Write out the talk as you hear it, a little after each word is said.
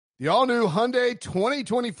The all-new Hyundai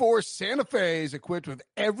 2024 Santa Fe is equipped with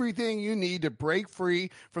everything you need to break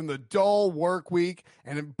free from the dull work week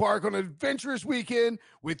and embark on an adventurous weekend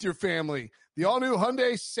with your family. The all-new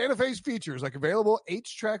Hyundai Santa Fe's features like available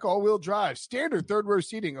H-Track all-wheel drive, standard third-row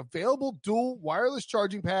seating, available dual wireless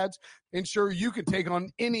charging pads, ensure you can take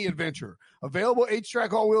on any adventure. Available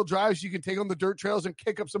H-Track all-wheel drives, you can take on the dirt trails and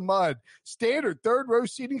kick up some mud. Standard third-row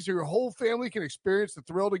seating so your whole family can experience the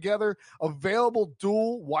thrill together. Available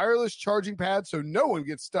dual wireless charging pads so no one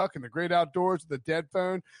gets stuck in the great outdoors with a dead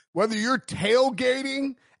phone. Whether you're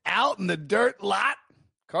tailgating out in the dirt lot,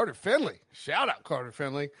 Carter Finley, shout out Carter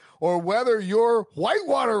Finley, or whether you're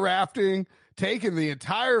whitewater rafting, taking the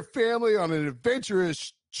entire family on an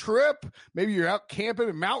adventurous trip, maybe you're out camping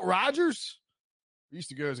in Mount Rogers. I used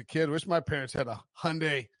to go as a kid. Wish my parents had a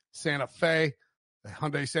Hyundai Santa Fe. The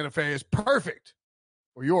Hyundai Santa Fe is perfect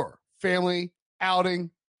for your family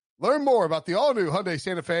outing. Learn more about the all-new Hyundai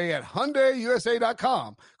Santa Fe at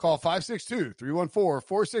HyundaiUSA.com. Call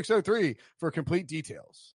 562-314-4603 for complete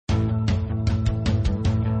details.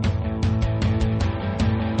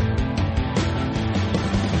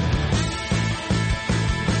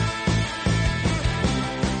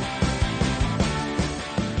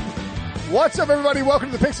 What's up, everybody?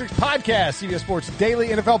 Welcome to the Pick Six Podcast, CBS Sports Daily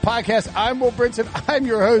NFL Podcast. I'm Will Brinson. I'm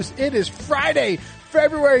your host. It is Friday,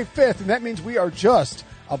 February 5th, and that means we are just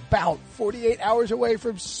about 48 hours away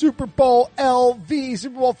from Super Bowl LV,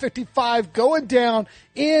 Super Bowl 55, going down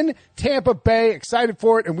in Tampa Bay. Excited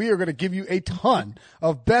for it, and we are going to give you a ton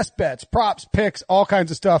of best bets, props, picks, all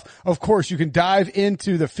kinds of stuff. Of course, you can dive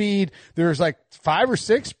into the feed. There's like 5 or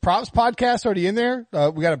 6 props podcasts already in there.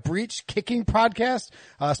 We got a breach kicking podcast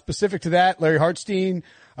specific to that. Larry Hartstein,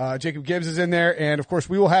 Jacob Gibbs is in there, and of course,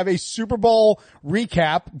 we will have a Super Bowl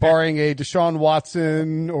recap, barring a Deshaun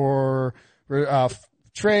Watson or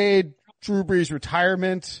trade, Drew Brees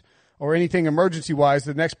retirement, or anything emergency-wise.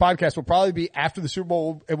 The next podcast will probably be after the Super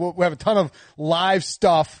Bowl. We'll have a ton of live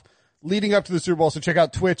stuff leading up to the Super Bowl, so check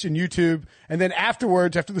out Twitch and YouTube. And then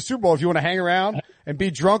afterwards, after the Super Bowl, if you want to hang around and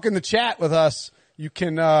be drunk in the chat with us, you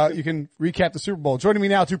can recap the Super Bowl. Joining me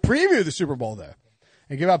now to preview the Super Bowl, though,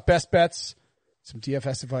 and give out best bets, some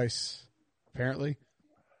DFS advice, apparently.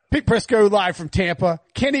 Pete Prisco live from Tampa.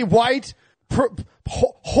 Kenny White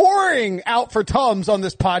whoring out for Tums on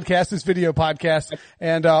this podcast, this video podcast,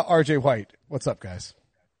 and RJ White. What's up, guys?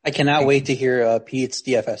 I cannot wait to hear Pete's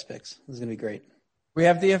DFS picks. This is going to be great. We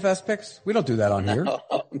have DFS picks? We don't do that on here.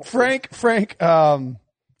 Frank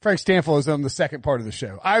Stanfield is on the second part of the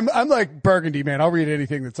show. I'm like Burgundy, man. I'll read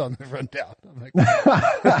anything that's on the rundown. I'm like,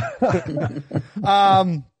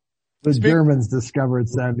 the Germans discovered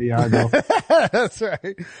San Diego. That's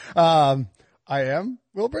right. I am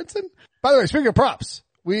Will Brinson. By the way, speaking of props,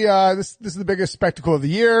 this is the biggest spectacle of the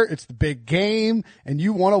year. It's the big game, and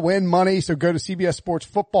you want to win money, so go to CBS Sports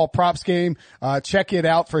Football Props Game. Check it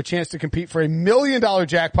out for a chance to compete for $1 million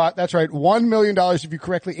jackpot. That's right, $1 million if you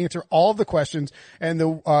correctly answer all of the questions, and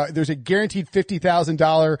there's a guaranteed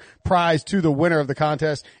 $50,000 prize to the winner of the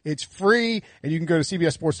contest. It's free, and you can go to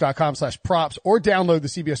cbssports.com/props or download the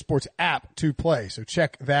CBS Sports app to play. So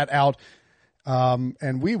check that out.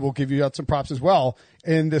 And we will give you out some props as well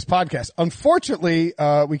in this podcast. Unfortunately,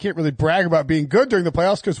 we can't really brag about being good during the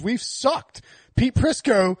playoffs because we've sucked. Pete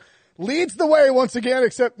Prisco leads the way once again,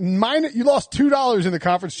 except you lost $2 in the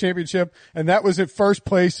conference championship, and that was at first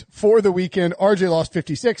place for the weekend. RJ lost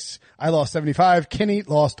 56. I lost 75. Kenny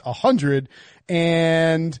lost 100.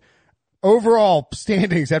 And overall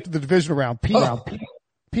standings after the divisional round,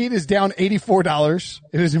 Pete is down $84.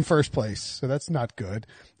 It is in first place, so that's not good.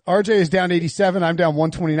 RJ is down 87. I'm down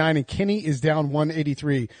 129, and Kenny is down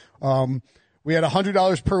 183. We had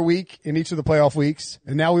 $100 per week in each of the playoff weeks,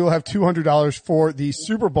 and now we will have $200 for the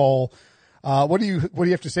Super Bowl. What do you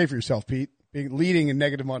have to say for yourself, Pete? Being leading in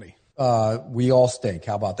negative money. We all stink.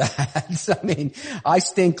 How about that? I mean, I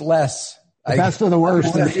stink less. The best of the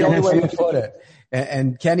worst. That's the only way to put it.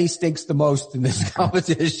 And Kenny stinks the most in this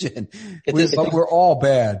competition. But we're all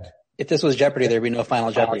bad. If this was Jeopardy, there'd be no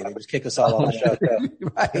Final Jeopardy. They'd just kick us all off the show.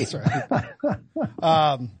 Right. That's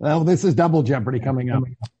right. Well, this is double Jeopardy coming up.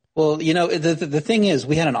 Well, the thing is,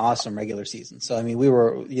 we had an awesome regular season. So, I mean, we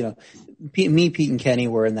were, Pete and Kenny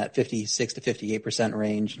were in that 56 to 58%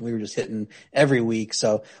 range. And we were just hitting every week.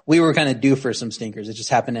 So we were kind of due for some stinkers. It just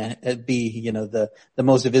happened to be, the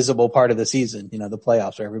most visible part of the season, the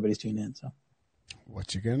playoffs where everybody's tuning in. So.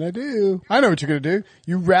 What you gonna do? I know what you're gonna do.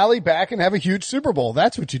 You rally back and have a huge Super Bowl.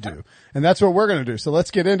 That's what you do. And that's what we're gonna do. So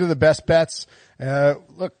let's get into the best bets.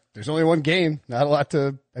 Look, there's only one game. Not a lot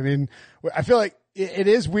I feel like it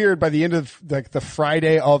is weird by the end of like the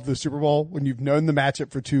Friday of the Super Bowl when you've known the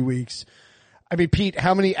matchup for 2 weeks. I mean, Pete,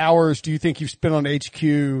 how many hours do you think you've spent on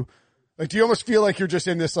HQ? Like, do you almost feel like you're just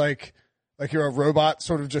in this, like you're a robot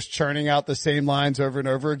sort of just churning out the same lines over and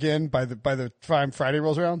over again by the time Friday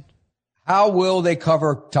rolls around? How will they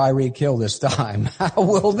cover Tyreek Hill this time? How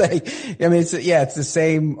will they? I mean, it's the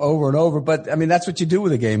same over and over, but I mean, that's what you do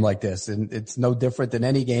with a game like this. And it's no different than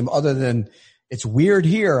any game other than it's weird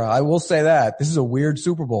here. I will say that this is a weird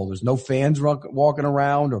Super Bowl. There's no fans walking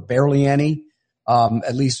around or barely any.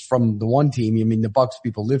 At least from the one team. I mean, the Bucs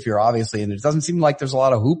people live here, obviously, and it doesn't seem like there's a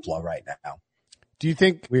lot of hoopla right now. Do you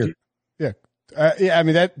think? Weird. Yeah. I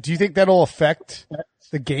mean, do you think that'll affect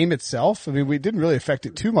the game itself? I mean, we didn't really affect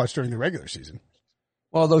it too much during the regular season.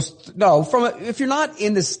 Well, if you're not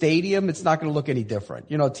in the stadium, it's not going to look any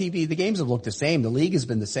different. You know, TV, the games have looked the same. The league has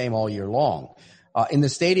been the same all year long. In the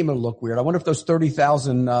stadium, it'll look weird. I wonder if those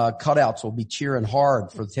 30,000 cutouts will be cheering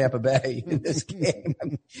hard for Tampa Bay in this game.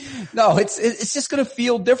 No, it's just going to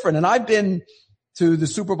feel different. And I've been to the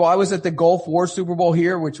Super Bowl. I was at the Gulf War Super Bowl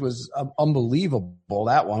here, which was unbelievable.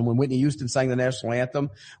 That one when Whitney Houston sang the national anthem.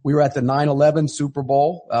 We were at the 9/11 Super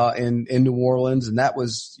Bowl in New Orleans, and that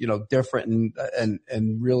was different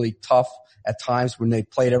and really tough at times when they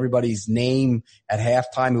played everybody's name at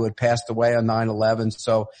halftime who had passed away on 9/11.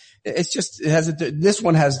 So this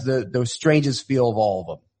one has the strangest feel of all of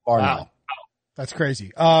them. Wow. That's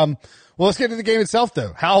crazy. Well, let's get to the game itself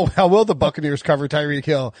though. How will the Buccaneers cover Tyreek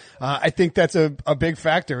Hill? I think that's a big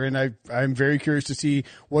factor, and I'm very curious to see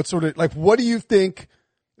what do you think?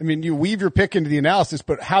 I mean, you weave your pick into the analysis,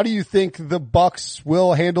 but how do you think the Bucs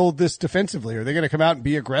will handle this defensively? Are they going to come out and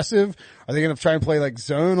be aggressive? Are they going to try and play like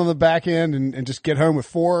zone on the back end and just get home with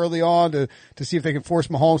 4 early on to see if they can force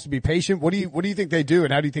Mahomes to be patient? What do you think they do,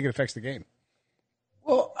 and how do you think it affects the game?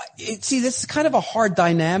 Well, this is kind of a hard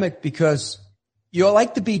dynamic because you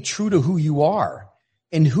like to be true to who you are,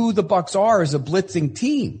 and who the Bucs are is a blitzing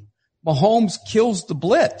team. Mahomes kills the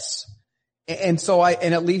blitz. And so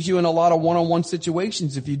and it leaves you in a lot of one-on-one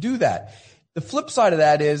situations if you do that. The flip side of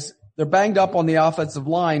that is they're banged up on the offensive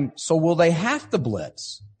line. So will they have to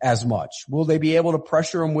blitz as much? Will they be able to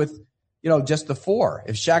pressure them with, just the 4?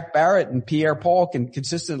 If Shaq Barrett and Pierre Paul can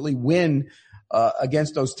consistently win,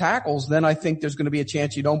 against those tackles, then I think there's going to be a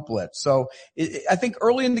chance you don't blitz. So I think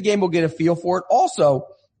early in the game we'll get a feel for it. Also,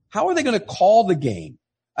 how are they going to call the game?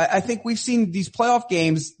 I think we've seen these playoff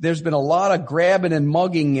games. There's been a lot of grabbing and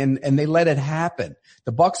mugging and they let it happen.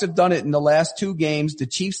 The Bucs have done it in the last 2 games. The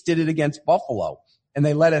Chiefs did it against Buffalo and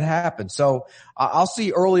they let it happen. So I'll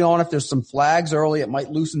see early on if there's some flags early, it might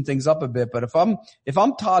loosen things up a bit. But if I'm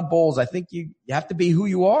Todd Bowles, I think you have to be who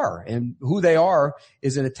you are, and who they are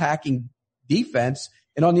is an attacking defense.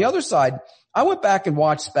 And on the other side, I went back and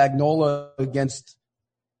watched Spagnuolo against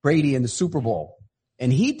Brady in the Super Bowl.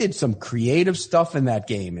 And he did some creative stuff in that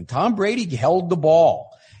game. And Tom Brady held the ball.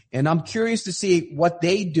 And I'm curious to see what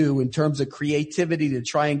they do in terms of creativity to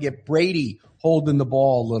try and get Brady holding the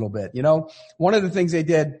ball a little bit. One of the things they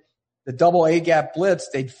did, the double A-gap blitz,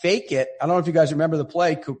 they'd fake it. I don't know if you guys remember the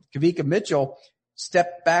play. Kavika Mitchell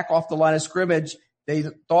stepped back off the line of scrimmage. They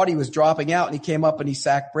thought he was dropping out, and he came up and he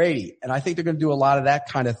sacked Brady. And I think they're going to do a lot of that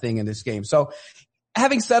kind of thing in this game. So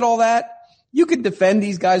having said all that, you can defend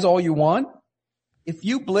these guys all you want. If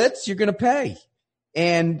you blitz, you're going to pay.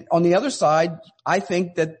 And on the other side, I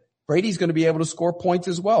think that Brady's going to be able to score points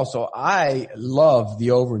as well. So I love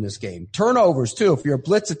the over in this game. Turnovers too. If you're a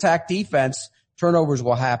blitz attack defense, turnovers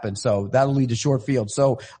will happen. So that'll lead to short field.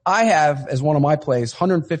 So I have, as one of my plays,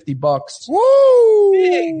 $150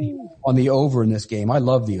 Woo! on the over in this game. I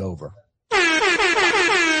love the over.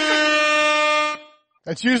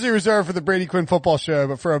 That's usually reserved for the Brady Quinn football show,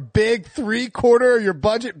 but for a big 3/4 of your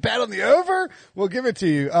budget bet on the over, we'll give it to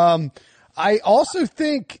you. I also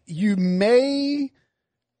think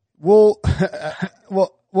we'll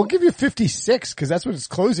give you 56 because that's what it's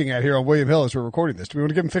closing at here on William Hill as we're recording this. Do we want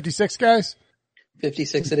to give him 56, guys?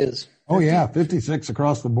 56 it is. Oh yeah, 56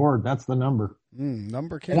 across the board. That's the number.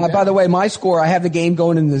 Number came And by the way, my score, I have the game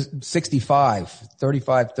going in the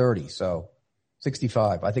 35-30. So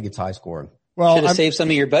 65. I think it's high scoring. Well, should have saved some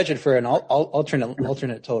of your budget for an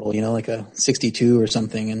alternate total, like a 62 or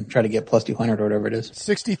something, and try to get plus 200 or whatever it is.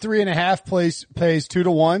 63.5 pays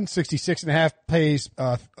 2-1. 66.5 pays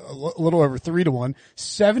a little over 3-1.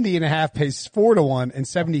 70.5 pays 4-1, and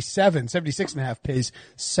 76.5 pays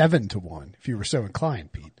 7-1. If you were so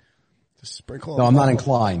inclined, Pete, just sprinkle. No, I'm not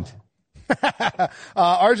inclined.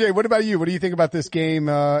 RJ, what about you? What do you think about this game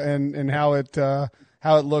and how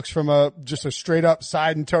it looks from just a straight up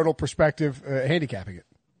side and total perspective, handicapping it?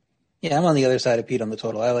 Yeah, I'm on the other side of Pete on the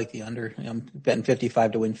total. I like the under. I'm betting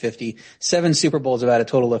 55 to win 50. 7 Super Bowls have had a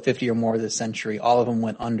total of 50 or more this century. All of them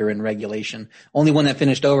went under in regulation. Only one that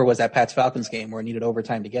finished over was that Pats Falcons game where it needed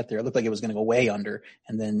overtime to get there. It looked like it was going to go way under.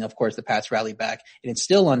 And then, of course, the Pats rallied back. And it's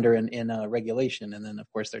still under in regulation. And then,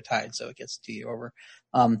 of course, they're tied. So it gets to you over.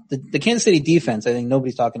 The Kansas City defense, I think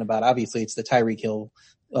nobody's talking about. Obviously, it's the Tyreek Hill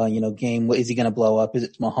game. Is he going to blow up? Is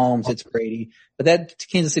it Mahomes? It's Brady. But that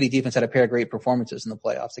Kansas City defense had a pair of great performances in the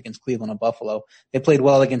playoffs against Cleveland and Buffalo. They played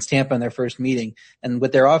well against Tampa in their first meeting. And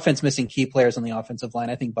with their offense missing key players on the offensive line,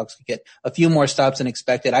 I think Bucs could get a few more stops than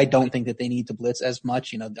expected. I don't think that they need to blitz as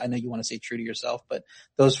much. I know you want to say true to yourself, but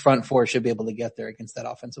those front four should be able to get there against that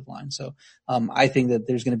offensive line. So, I think that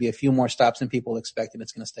there's going to be a few more stops than people expect, and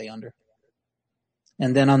it's going to stay under.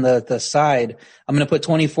 And then on the side, I'm going to put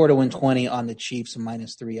 24 to win 20 on the Chiefs and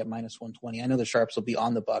 -3 at -120. I know the Sharps will be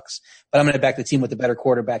on the Bucs, but I'm going to back the team with the better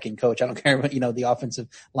quarterback and coach. I don't care what, the offensive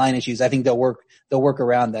line issues. I think they'll work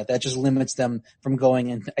around that. That just limits them from going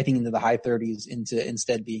into the high 30s into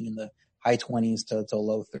instead being in the high 20s to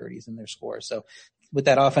low 30s in their score. So with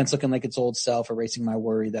that offense looking like its old self, erasing my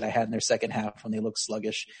worry that I had in their second half when they looked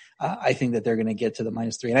sluggish, I think that they're going to get to the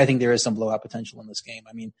 -3. And I think there is some blowout potential in this game.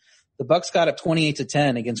 I mean, the Bucs got up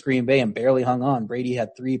 28-10 against Green Bay and barely hung on. Brady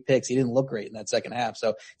had 3 picks. He didn't look great in that second half.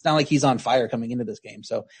 So it's not like he's on fire coming into this game.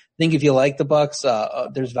 So I think if you like the Bucs,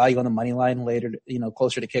 there's value on the money line later,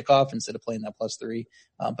 closer to kickoff instead of playing that +3.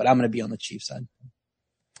 But I'm going to be on the Chiefs side.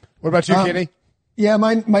 What about you, Kenny? Yeah,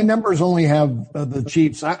 my numbers only have the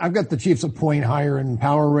Chiefs. I've got the Chiefs a point higher in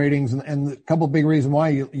power ratings, and a couple of big reasons why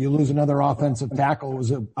you lose another offensive tackle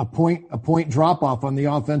was a point drop off on the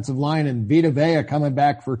offensive line, and Vita Vea coming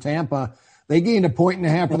back for Tampa. They gained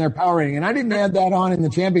 1.5 points in their power rating, and I didn't add that on in the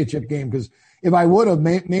championship game because if I would have,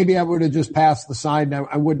 maybe I would have just passed the side and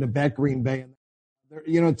I wouldn't have bet Green Bay.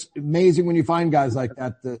 It's amazing when you find guys like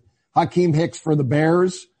that. The Hakeem Hicks for the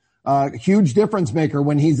Bears. Huge difference maker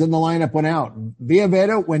when he's in the lineup when out.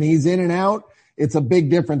 Villaveda, when he's in and out, it's a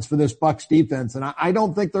big difference for this Bucs defense. And I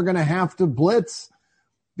don't think they're going to have to blitz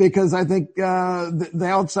because I think, the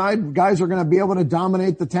outside guys are going to be able to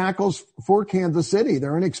dominate the tackles for Kansas City.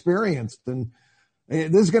 They're inexperienced and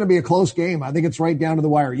this is going to be a close game. I think it's right down to the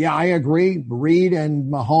wire. Yeah, I agree. Reed and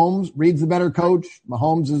Mahomes. Reed's the better coach.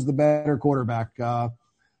 Mahomes is the better quarterback.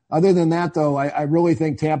 Other than that though, I really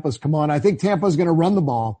think Tampa's come on. I think Tampa's going to run the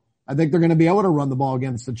ball. I think they're going to be able to run the ball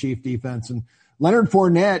against the Chief defense. And Leonard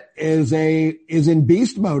Fournette is in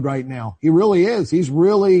beast mode right now. He really is. He's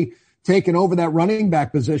really taken over that running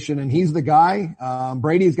back position and he's the guy.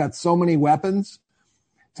 Brady's got so many weapons.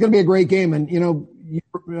 It's going to be a great game. And,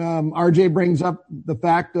 RJ brings up the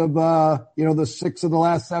fact of, the 6 of the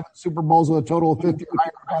last 7 Super Bowls with a total of 50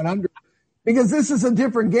 or under because this is a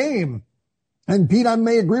different game. And Pete, I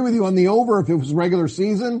may agree with you on the over if it was regular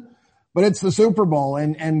season. But it's the Super Bowl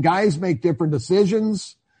and guys make different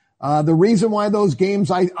decisions. The reason why those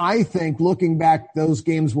games, I think looking back, those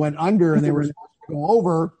games went under and they were supposed to go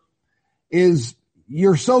over is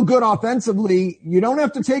you're so good offensively. You don't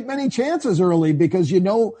have to take many chances early because you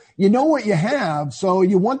know what you have. So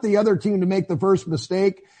you want the other team to make the first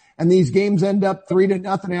mistake and these games end up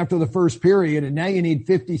 3-0 after the first period. And now you need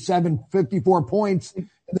 57, 54 points in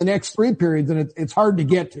the next 3 periods and it's hard to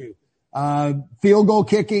get to. Field goal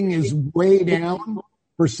kicking is way down.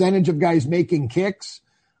 Percentage of guys making kicks.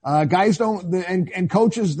 Guys don't, and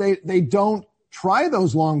coaches, they don't try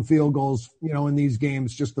those long field goals, in these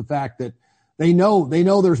games. Just the fact that they know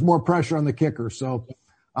there's more pressure on the kicker. So,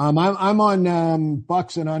 I'm on,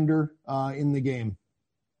 Bucs and under, in the game.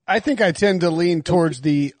 I think I tend to lean towards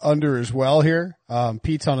the under as well here.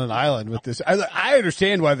 Pete's on an island with this. I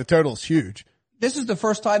understand why the total is huge. This is the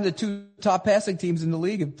first time the 2 top passing teams in the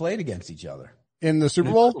league have played against each other. In the Super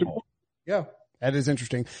Bowl? Yeah. That is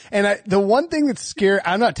interesting. And the one thing that's scary,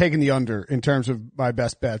 I'm not taking the under in terms of my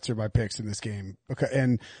best bets or my picks in this game. Okay.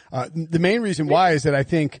 And, the main reason why is that I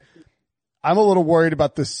think I'm a little worried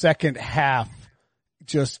about the second half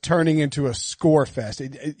just turning into a score fest.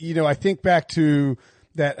 I think back to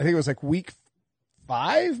that, I think it was like week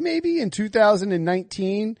 5 maybe in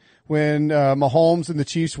 2019 when Mahomes and the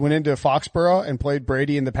Chiefs went into Foxborough and played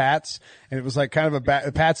Brady and the Pats, and it was like kind of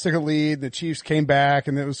the Pats took a lead, the Chiefs came back,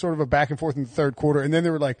 and it was sort of a back and forth in the third quarter, and then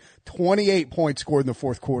there were like 28 points scored in the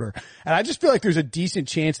fourth quarter. And I just feel like there's a decent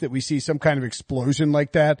chance that we see some kind of explosion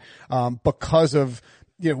like that, because of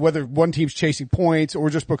whether one team's chasing points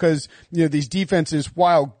or just because, these defenses,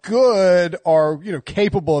 while good, are,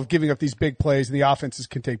 capable of giving up these big plays and the offenses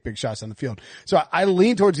can take big shots on the field. So I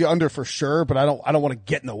lean towards the under for sure, but I don't want to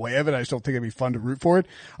get in the way of it. I just don't think it'd be fun to root for it.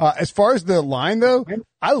 As far as the line though,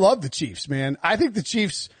 I love the Chiefs, man. I think the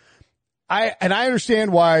Chiefs, I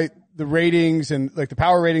understand why the ratings and like the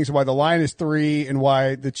power ratings and why the line is 3 and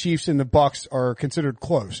why the Chiefs and the Bucks are considered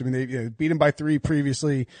close. I mean, they beat them by 3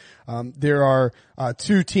 previously. There are,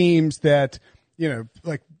 2 teams that,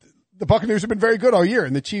 like the Buccaneers have been very good all year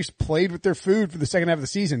and the Chiefs played with their food for the second half of the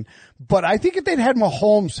season. But I think if they'd had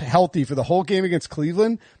Mahomes healthy for the whole game against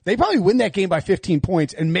Cleveland, they probably win that game by 15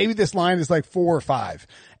 points and maybe this line is like 4 or 5.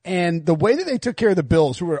 And the way that they took care of the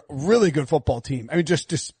Bills, who were a really good football team, I mean, just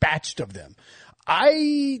dispatched of them.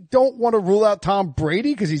 I don't want to rule out Tom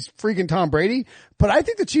Brady because he's freaking Tom Brady, but I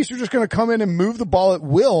think the Chiefs are just going to come in and move the ball at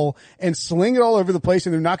will and sling it all over the place,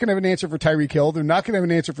 and they're not going to have an answer for Tyreek Hill. They're not going to have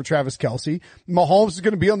an answer for Travis Kelce. Mahomes is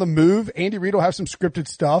going to be on the move. Andy Reid will have some scripted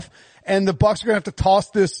stuff, and the Bucs are going to have to toss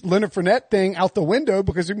this Leonard Fournette thing out the window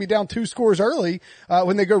because they're going to be down 2 scores early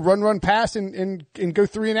when they go run, pass, and go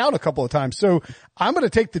 3 and out a couple of times. So I'm going to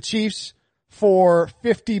take the Chiefs for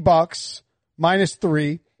 $50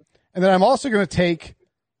 -3. And then I'm also going to take,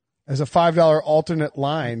 as a $5 alternate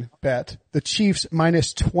line bet, the Chiefs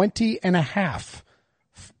 -20.5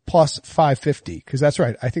 plus 550. Cause that's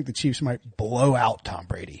right. I think the Chiefs might blow out Tom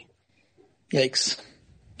Brady. Yikes.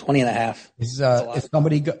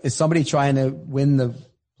 20.5. Is somebody trying to win the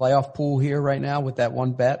playoff pool here right now with that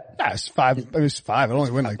one bet? Yeah, it's 5. It was 5. I'd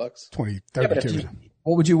only win like 20, 32.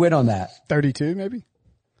 What would you win on that? 32 maybe?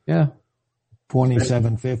 Yeah.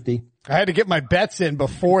 27.50. I had to get my bets in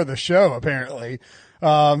before the show, apparently.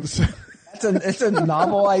 So It's a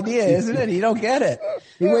novel idea, isn't it? You don't get it.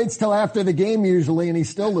 He waits till after the game usually, and he's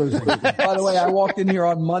still losing. By the way, I walked in here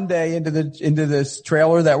on Monday into this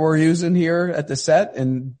trailer that we're using here at the set,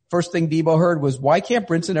 and first thing Debo heard was, "Why can't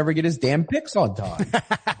Brinson ever get his damn picks on time?"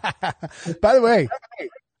 By the way,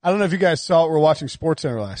 I don't know if you guys saw it. We were watching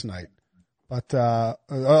SportsCenter last night. But,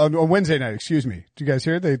 on Wednesday night, excuse me. Did you guys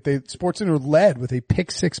hear? They SportsCenter led with a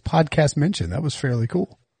Pick 6 podcast mention. That was fairly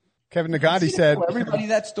cool. Kevin Nagandi said, everybody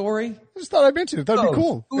that story. I just thought I'd mention it. That'd be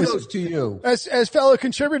cool. Kudos to you. As fellow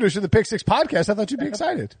contributors to the Pick 6 podcast, I thought you'd be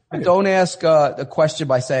excited. Don't ask a question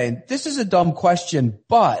by saying, "This is a dumb question,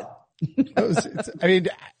 but." I mean,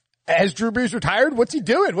 has Drew Brees retired? What's he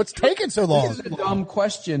doing? What's taking so long? This is a dumb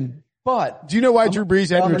question, but. Do you know why Drew Brees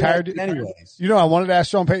hadn't retired? Anyways. You know, I wanted to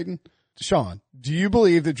ask Sean Payton. Sean, do you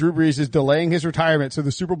believe that Drew Brees is delaying his retirement so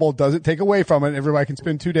the Super Bowl doesn't take away from it and everybody can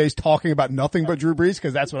spend 2 days talking about nothing but Drew Brees?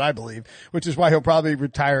 Because that's what I believe, which is why he'll probably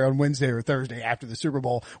retire on Wednesday or Thursday after the Super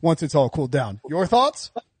Bowl once it's all cooled down. Your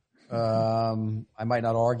thoughts? I might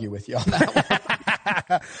not argue with you on that one.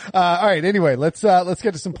 All right. Anyway, let's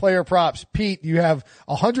get to some player props. Pete, you have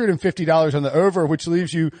 $150 on the over, which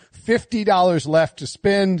leaves you $50 left to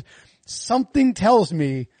spend. Something tells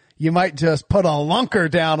me you might just put a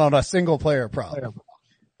lunker down on a single player prop.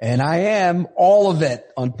 And I am all of it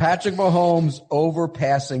on Patrick Mahomes over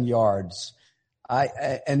passing yards.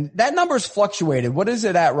 And that number's fluctuated. What is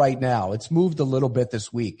it at right now? It's moved a little bit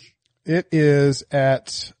this week. It is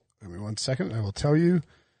at, give me 1 second. I will tell you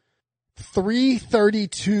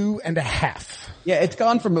 332.5. Yeah. It's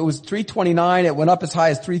gone from, it was 329. It went up as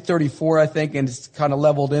high as 334, I think, and it's kind of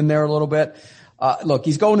leveled in there a little bit. Look,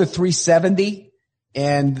 he's going to 370.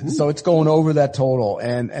 And so it's going over that total.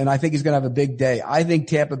 And I think he's going to have a big day. I think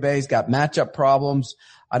Tampa Bay's got matchup problems.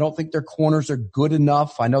 I don't think their corners are good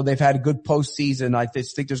enough. I know they've had a good postseason. I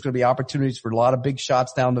just think there's going to be opportunities for a lot of big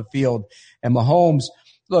shots down the field. And Mahomes,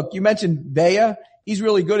 look, you mentioned Vea. He's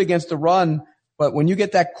really good against the run. But when you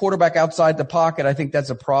get that quarterback outside the pocket, I think that's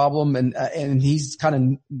a problem. And he's kind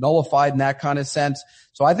of nullified in that kind of sense.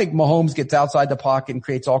 So I think Mahomes gets outside the pocket and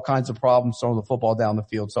creates all kinds of problems throwing the football down the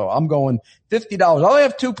field. So I'm going $50. I only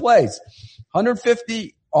have 2 plays,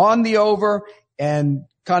 150 on the over, and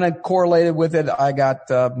kind of correlated with it, I got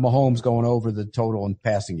Mahomes going over the total in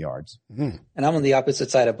passing yards. And I'm on the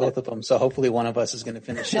opposite side of both of them, so hopefully one of us is going to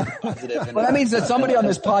finish it positive. Well, that means that somebody on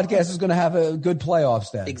this podcast is going to have a good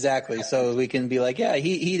playoffs then. Exactly. So we can be like, yeah,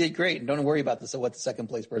 he did great. And don't worry about this, what the second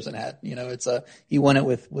place person had. You know, it's he won it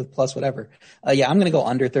with plus whatever. Yeah, I'm going to go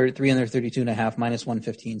under 332.5 minus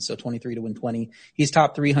 115. So 23 to win 20. He's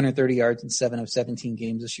top 330 yards in 7 of 17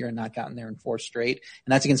 games this year and not gotten there in 4 straight.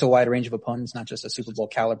 And that's against a wide range of opponents, not just a Super Bowl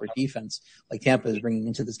caliber defense like Tampa is bringing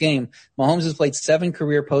into this game. Mahomes has played 7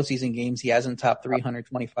 career postseason games. He hasn't topped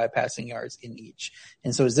 325 passing yards in each.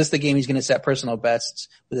 And so is this the game he's going to set personal bests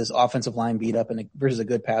with his offensive line beat up and versus a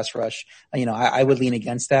good pass rush? You know, I would lean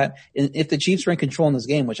against that. And if the Chiefs are in control in this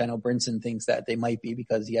game, which I know Brinson thinks that they might be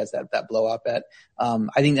because he has that blowout bet, I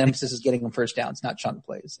think the emphasis is getting them first downs, not chunk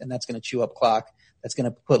plays. And that's going to chew up clock. That's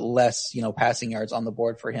going to put less, passing yards on the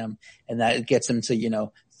board for him. And that gets him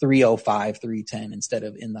to, 305, 310 instead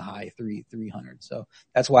of in the high 300. So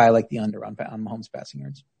that's why I like the under on Mahomes passing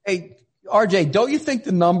yards. Hey, RJ, don't you think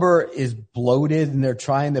the number is bloated and they're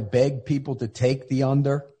trying to beg people to take the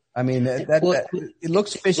under? I mean, it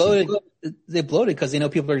looks fishy. They bloated because they know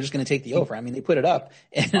people are just going to take the over. I mean, they put it up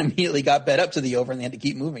and immediately got bet up to the over and they had to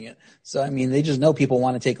keep moving it. So, I mean, they just know people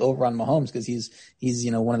want to take over on Mahomes because he's,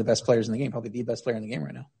 one of the best players in the game, probably the best player in the game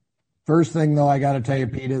right now. First thing though, I got to tell you,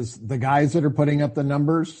 Pete, is the guys that are putting up the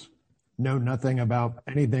numbers know nothing about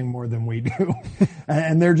anything more than we do.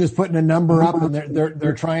 And they're just putting a number up and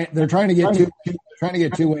they're trying to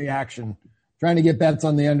get two-way action, trying to get bets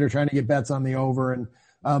on the under, trying to get bets on the over. And,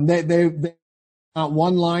 they not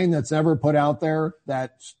one line that's ever put out there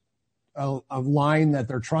that's a line that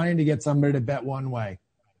they're trying to get somebody to bet one way,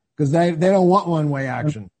 because they don't want one-way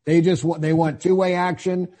action. They want two-way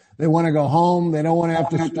action. They want to go home. They don't want to have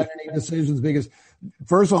to spend any decisions because,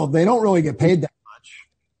 first of all, they don't really get paid that much.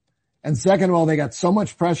 And second of all, they got so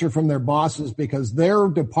much pressure from their bosses because their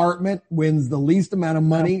department wins the least amount of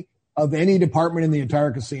money of any department in the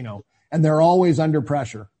entire casino. And they're always under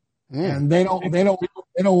pressure. And they don't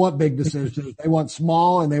want big decisions. They want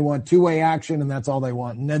small and they want two-way action, and that's all they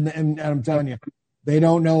want. And I'm telling you, they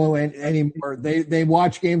don't know anymore. They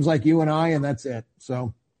watch games like you and I, and that's it.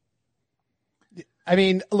 So, I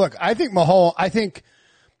mean, look, I think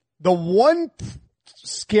the one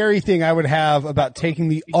scary thing I would have about taking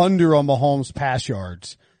the under on Mahomes pass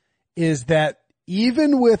yards is that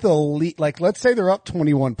even with like let's say they're up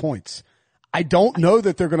 21 points, I don't know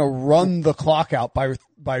that they're going to run the clock out by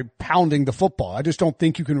pounding the football. I just don't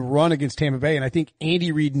think you can run against Tampa Bay. And I think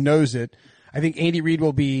Andy Reid knows it. I think Andy Reid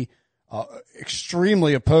will be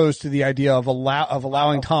extremely opposed to the idea of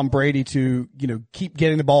allowing Tom Brady to, keep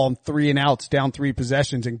getting the ball on 3 and outs down 3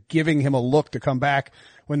 possessions and giving him a look to come back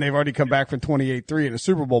when they've already come back from 28-3 in a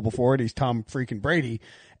Super Bowl before it. He's Tom freaking Brady.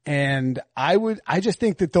 And I just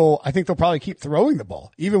think that they'll probably keep throwing the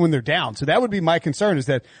ball even when they're down. So that would be my concern, is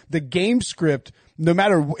that the game script, no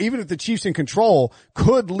matter, even if the Chiefs in control,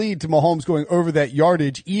 could lead to Mahomes going over that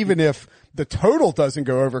yardage, even if the total doesn't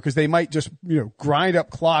go over, because they might just, grind up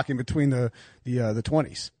clock in between the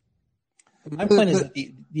 20s. My point is that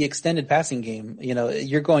the extended passing game,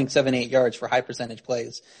 you're going 7-8 yards for high percentage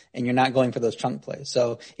plays, and you're not going for those chunk plays.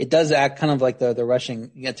 So it does act kind of like the rushing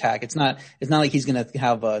attack. It's not like he's going to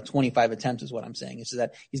have 25 attempts is what I'm saying. It's just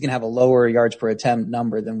that he's going to have a lower yards per attempt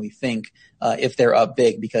number than we think, if they're up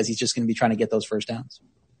big, because he's just going to be trying to get those first downs.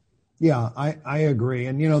 Yeah, I agree.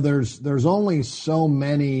 And there's only so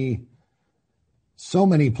many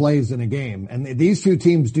plays in a game, and these two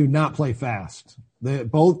teams do not play fast.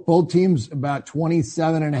 Both teams about 28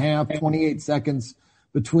 seconds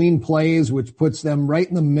between plays, which puts them right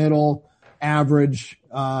in the middle average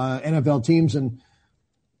NFL teams, and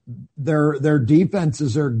their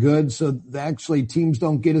defenses are good, so actually teams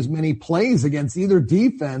don't get as many plays against either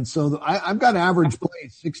defense. So I've got average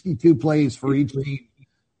plays, 62 plays for each team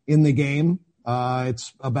in the game.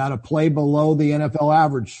 It's about a play below the NFL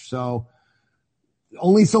average. So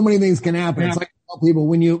only so many things can happen. It's like people,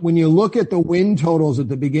 when you look at the win totals at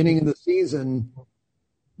the beginning of the season,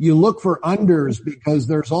 you look for unders because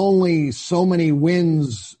there's only so many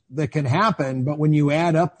wins that can happen. But when you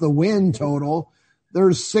add up the win total,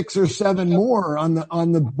 there's 6 or 7 more on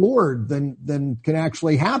the board than can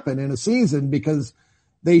actually happen in a season, because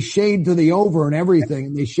they shade to the over and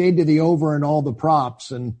everything. They shade to the over and all the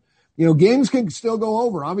props, and games can still go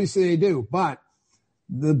over. Obviously they do, but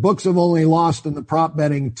the books have only lost in the prop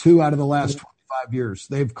betting 2 out of the last 25 years.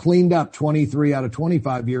 They've cleaned up 23 out of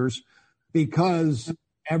 25 years because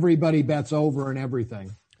everybody bets over and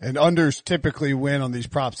everything. And unders typically win on these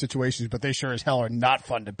prop situations, but they sure as hell are not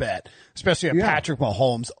fun to bet, especially a Patrick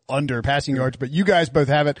Mahomes under passing yards. But you guys both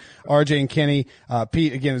have it, RJ and Kenny.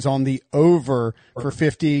 Pete, again, is on the over for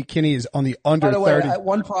 50. Kenny is on the under 30. By the way,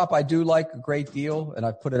 one prop I do like a great deal, and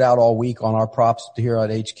I put it out all week on our props here at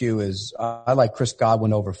HQ, is I like Chris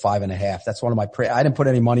Godwin over 5.5. That's one of my I didn't put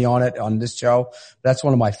any money on it on this show. That's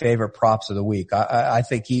one of my favorite props of the week. I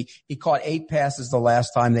think he caught 8 passes the last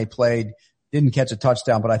time they played. Didn't catch a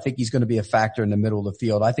touchdown, but I think he's going to be a factor in the middle of the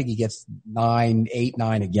field. I think he gets 9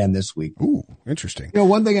 again this week. Ooh, interesting.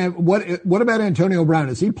 One thing, what about Antonio Brown?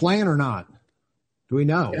 Is he playing or not? Do we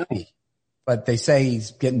know? Yeah. But they say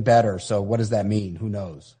he's getting better. So what does that mean? Who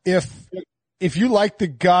knows? If you like the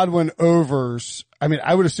Godwin overs, I mean,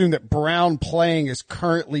 I would assume that Brown playing is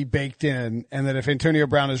currently baked in, and that if Antonio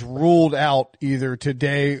Brown is ruled out either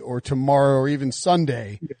today or tomorrow or even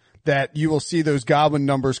Sunday, that you will see those Godwin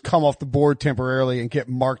numbers come off the board temporarily and get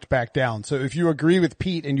marked back down. So if you agree with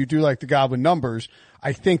Pete and you do like the Godwin numbers,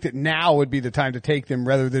 I think that now would be the time to take them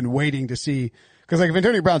rather than waiting to see. Because if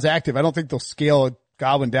Antonio Brown's active, I don't think they'll scale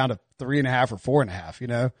Godwin down to 3.5 or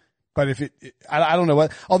 4.5, But if I don't know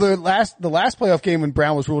what, although the last playoff game when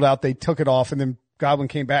Brown was ruled out, they took it off and then Godwin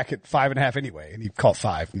came back at 5.5 anyway, and he caught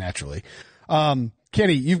 5 naturally.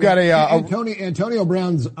 Kenny, you've got Antonio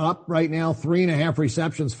Brown's up right now, 3.5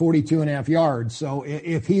 receptions, 42.5 yards. So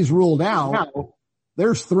if he's ruled out,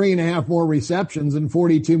 there's 3.5 more receptions and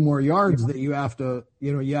 42 more yards that you have to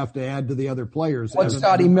add to the other players. What's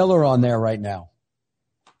Scotty Miller on there right now?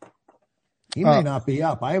 He may not be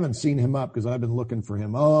up. I haven't seen him up because I've been looking for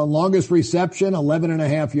him. Longest reception,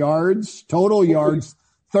 11.5 yards. Total yards,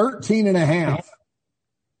 13.5.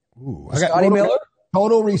 Ooh, Scotty Miller?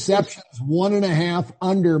 Total receptions, 1.5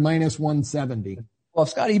 under -170. Well, if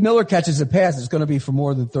Scotty Miller catches a pass, it's going to be for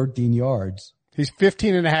more than 13 yards. He's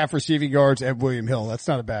 15.5 receiving yards at William Hill. That's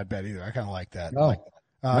not a bad bet either. I kind of like that. No.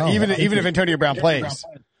 Even if Antonio Brown plays.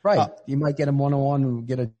 Right. You might get him one-on-one and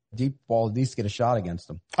get a deep ball, at least get a shot against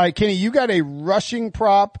him. All right, Kenny, you got a rushing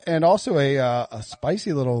prop and also a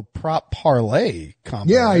spicy little prop parlay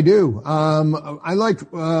combo. Yeah, I do. I like,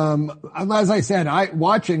 as I said,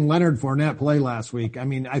 watching Leonard Fournette play last week. I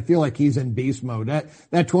mean, I feel like he's in beast mode. That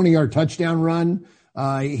 20-yard touchdown run,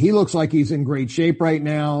 he looks like he's in great shape right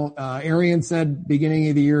now. Arian said beginning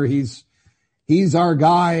of the year, he's our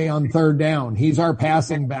guy on third down. He's our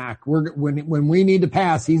passing back. When we need to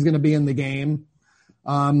pass, he's going to be in the game.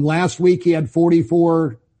 Last week he had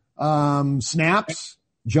 44, snaps.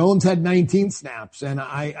 Jones had 19 snaps. And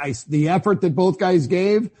the effort that both guys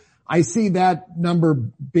gave, I see that number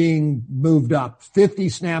being moved up. 50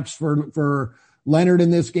 snaps for Leonard in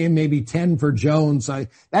this game, maybe 10 for Jones.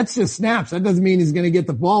 That's just snaps. That doesn't mean he's going to get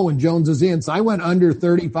the ball when Jones is in. So I went under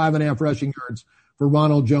 35.5 rushing yards for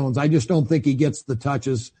Ronald Jones. I just don't think he gets the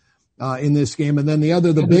touches, in this game. And then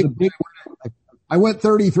the big, I went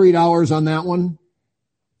 $33 on that one.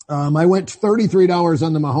 I went $33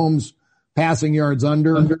 on the Mahomes passing yards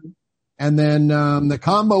under. And then, the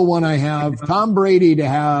combo one I have Tom Brady to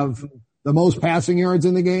have the most passing yards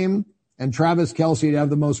in the game and Travis Kelce to have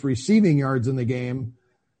the most receiving yards in the game.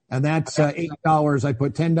 And that's, $8. I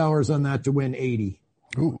put $10 on that to win 80.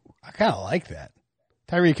 Ooh, I kind of like that.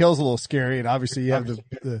 Tyreek Hill's a little scary, and obviously you have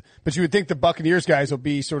but you would think the Buccaneers guys will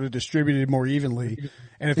be sort of distributed more evenly.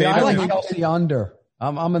 And if I like Kelce under.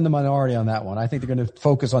 I'm in the minority on that one. I think they're going to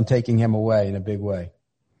focus on taking him away in a big way.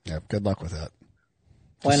 Yeah, good luck with that.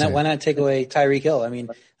 Why not take away Tyreek Hill? I mean,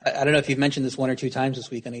 I don't know if you've mentioned this 1 or 2 times this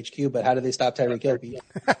week on HQ, but how do they stop Tyreek Hill?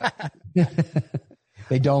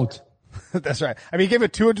 They don't. That's right. I mean, they gave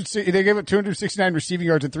it 269 receiving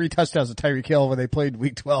yards and 3 touchdowns to Tyreek Hill when they played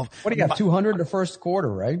week 12. What do you got? 200 in the first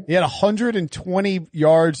quarter, right? He had 120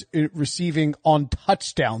 yards receiving on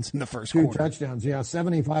touchdowns in the first quarter. 2 touchdowns. Yeah.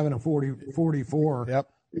 75 and a 44. Yep.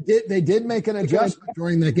 They did make an adjustment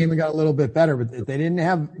during that game and got a little bit better, but they didn't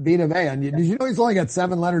have Vita Vea. And did you know he's only got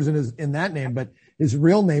 7 letters in that name, but his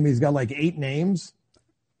real name, he's got like 8 names.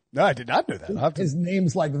 No, I did not know that. His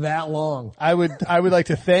name's like that long. I would like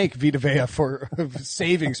to thank Vita Vea for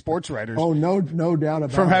saving sports writers. Oh, no doubt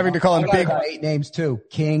about it. From having to call him big. I got 8 names too.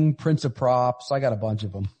 King, Prince of Props. I got a bunch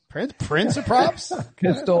of them. Prince of Props?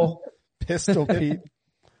 Pistol Pete.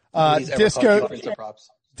 Disco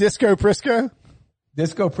Prisco?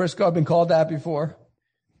 Disco Prisco. I've been called that before.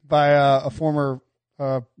 By a former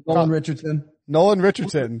Nolan Richardson. Nolan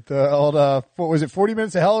Richardson, the old, what was it, 40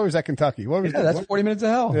 Minutes of Hell, or was that Kentucky? What was that's 40 Minutes of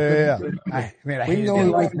Hell. Yeah. I hated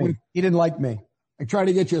him. He didn't like me. I try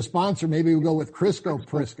to get you a sponsor. Maybe we'll go with Crisco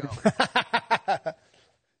Prisco.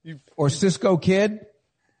 Or Cisco Kid.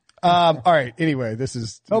 All right. Anyway,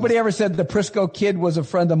 nobody ever said the Prisco Kid was a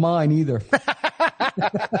friend of mine either.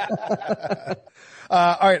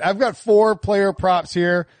 All right. I've got 4 player props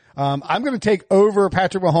here. I'm going to take over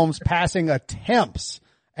Patrick Mahomes passing attempts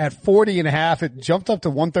at 40.5. It jumped up to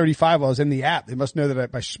 135 while I was in the app. They must know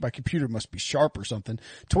that my computer must be sharp or something.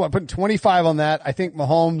 Putting 25 on that. I think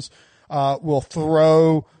Mahomes, will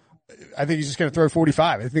throw. I think he's just going to throw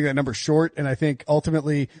 45. I think that number's short, and I think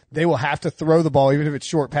ultimately they will have to throw the ball, even if it's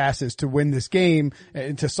short passes, to win this game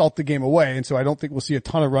and to salt the game away. And so I don't think we'll see a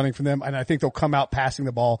ton of running from them, and I think they'll come out passing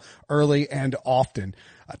the ball early and often.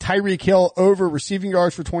 Tyreek Hill over receiving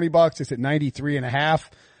yards for $20. It's at 93.5.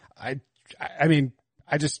 I mean,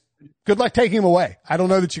 good luck taking him away. I don't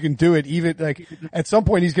know that you can do it. Even like at some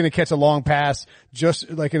point he's going to catch a long pass, just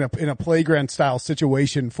like in a playground style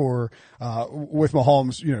situation with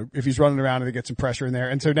Mahomes, if he's running around and they get some pressure in there.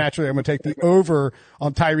 And so naturally I'm going to take the over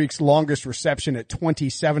on Tyreek's longest reception at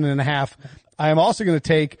 27.5. I am also going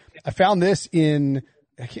to I found this in,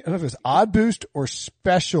 I don't know if it was Odd Boost or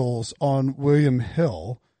Specials on William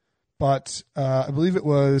Hill, but, I believe it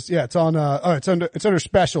was, it's under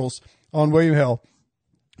Specials on William Hill.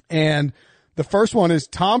 And The first one is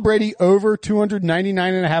Tom Brady over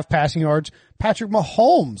 299.5 passing yards. Patrick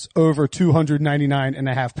Mahomes over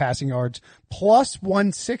 299.5 passing yards plus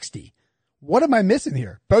 160. What am I missing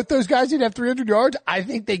here? Both those guys need to have 300 yards. I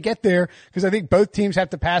think they get there because I think both teams have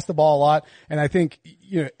to pass the ball a lot. And I think,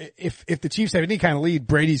 if the Chiefs have any kind of lead,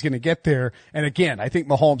 Brady's going to get there. And again, I think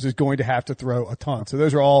Mahomes is going to have to throw a ton. So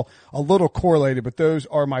those are all a little correlated, but those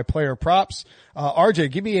are my player props.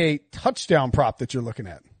 RJ, give me a touchdown prop that you're looking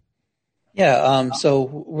at. Yeah, so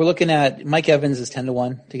we're looking at Mike Evans is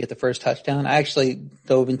 10-1 to get the first touchdown. I actually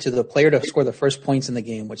dove into the player to score the first points in the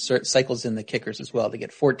game, which cycles in the kickers as well, to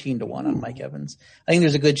get 14-1 on Mike Evans. I think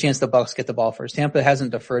there's a good chance the Bucs get the ball first. Tampa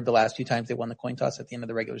hasn't deferred the last 2 times they won the coin toss at the end of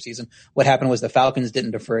the regular season. What happened was the Falcons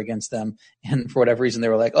didn't defer against them, and for whatever reason they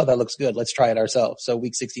were like, oh, that looks good, let's try it ourselves. So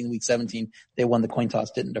week 16, week 17, they won the coin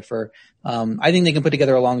toss, didn't defer. I think they can put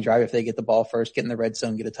together a long drive if they get the ball first, get in the red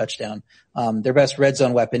zone, get a touchdown. Their best red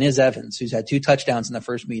zone weapon is Evans, who's had 2 touchdowns in the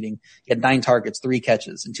first meeting. He had 9 targets, 3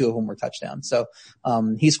 catches, and 2 of them were touchdowns. So,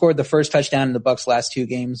 he scored the first touchdown in the Bucs' last 2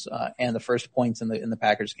 games, and the first points in the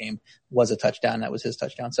Packers game was a touchdown. That was his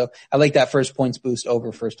touchdown. So I like that first points boost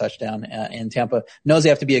over first touchdown. And Tampa knows they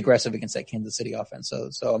have to be aggressive against that Kansas City offense.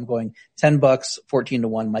 So I'm going $10,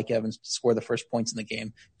 14-1, Mike Evans to score the first points in the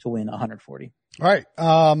game to win 140. All right.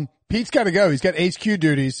 Pete's got to go. He's got HQ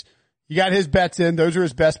duties. You got his bets in. Those are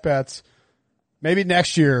his best bets. Maybe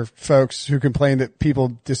next year, folks who complain that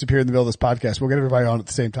people disappear in the middle of this podcast, we'll get everybody on at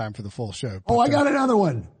the same time for the full show. But, I got another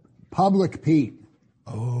one. Public Pete.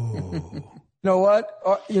 Oh. You know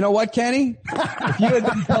what, Kenny? If you had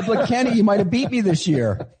been Public Kenny, you might have beat me this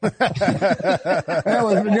year. No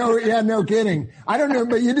kidding. I don't know,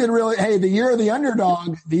 but you did really. Hey, the year of the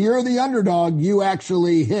underdog, you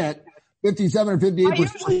actually hit 57 or 58%. I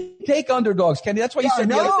usually take underdogs, Kenny. That's why you said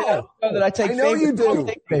the other day that I take favorites. You do. I don't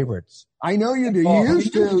take favorites. I know you do. You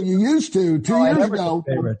used to. 2 years ago.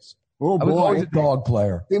 Favorites. Oh boy. I was always a dog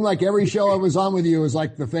player. Seemed like every show I was on with you was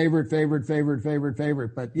like the favorite.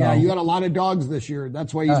 But yeah, you had a lot of dogs this year.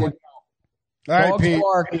 That's why you did. All right, Pete.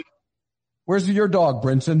 Bark. Where's your dog,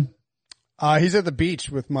 Brinson? He's at the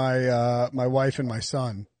beach with my wife and my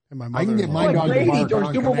son and my mother. I can get my dog to bark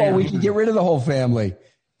during Super Bowl week. You get rid of the whole family.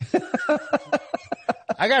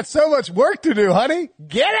 I got so much work to do, honey.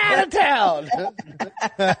 Get out of town.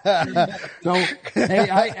 So, hey,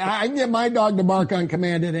 I can get my dog to bark on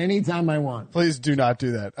command at any time I want. Please do not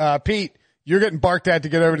do that. Pete, you're getting barked at to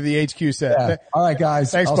get over to the HQ set. Yeah. All right,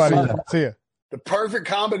 guys. Thanks, buddy. See ya. The perfect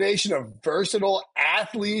combination of versatile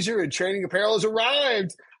athleisure and training apparel has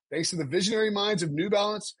arrived. Thanks to the visionary minds of New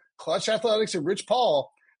Balance, Clutch Athletics, and Rich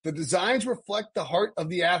Paul, the designs reflect the heart of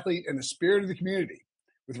the athlete and the spirit of the community.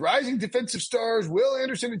 With rising defensive stars Will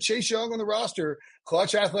Anderson and Chase Young on the roster,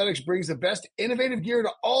 Clutch Athletics brings the best innovative gear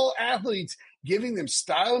to all athletes, giving them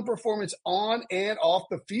style and performance on and off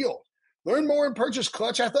the field. Learn more and purchase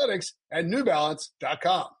Clutch Athletics at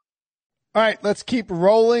newbalance.com. All right, let's keep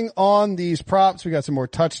rolling on these props. We got some more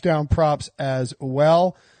touchdown props as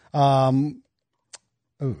well. I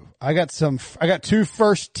got 2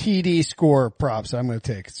 first TD score props I'm going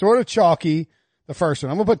to take. Sort of chalky. The first one,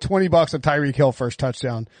 I'm going to put $20 on Tyreek Hill first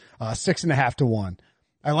touchdown, 6.5 to 1.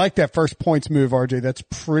 I like that first points move, RJ. That's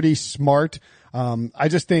pretty smart. I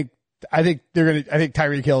think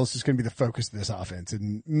Tyreek Hill is just going to be the focus of this offense.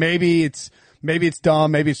 And maybe it's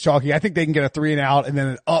dumb. Maybe it's chalky. I think they can get a 3 and out and then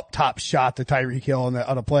an up top shot to Tyreek Hill on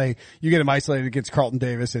a play. You get him isolated against Carlton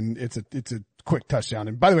Davis and it's a quick touchdown.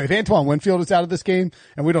 And by the way, if Antoine Winfield is out of this game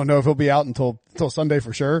and we don't know if he'll be out until Sunday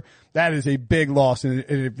for sure, that is a big loss and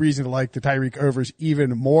a reason to like the Tyreek overs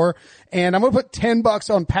even more. And I'm going to put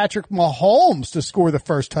 $10 on Patrick Mahomes to score the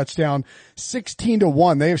first touchdown, 16 to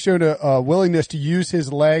 1. They have shown a willingness to use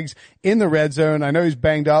his legs in the red zone. I know he's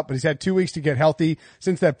banged up, but he's had 2 weeks to get healthy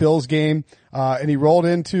since that Bills game. And he rolled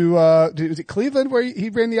into, was it Cleveland where he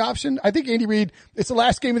ran the option? I think Andy Reid, it's the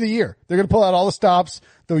last game of the year. They're going to pull out all the stops.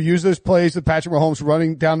 They'll use those plays with Patrick Mahomes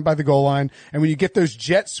running down by the goal line. And when you get those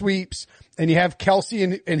jet sweeps and you have Kelsey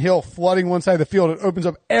and Hill flooding one side of the field, it opens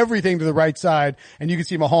up everything to the right side. And you can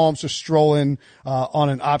see Mahomes just stroll in, on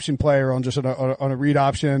an option play or on just on a read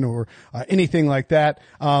option or, anything like that.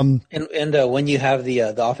 And when you have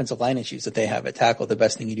the offensive line issues that they have at tackle, the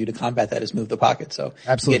best thing you do to combat that is move the pocket. So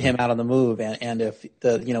absolutely get him out on the move. And if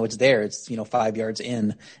it's there, it's, 5 yards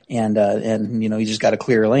in and you just got to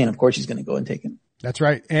clear a lane. Of course he's going to go and take it. That's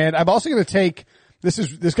right. And I'm also going to take,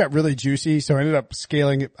 this got really juicy. So I ended up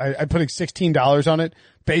scaling it. I'm putting $16 on it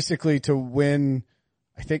basically to win,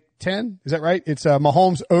 I think 10. Is that right? It's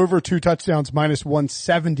Mahomes over 2 touchdowns minus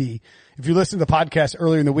 170. If you listened to the podcast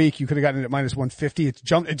earlier in the week, you could have gotten it at minus 150. It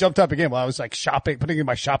jumped up again while I was like putting in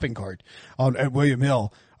my shopping cart at William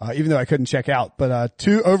Hill. even though I couldn't check out. But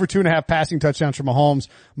over 2.5 passing touchdowns for Mahomes,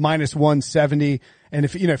 minus 170. And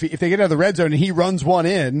if they get out of the red zone and he runs one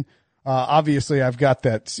in, obviously I've got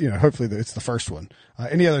that, hopefully it's the first one.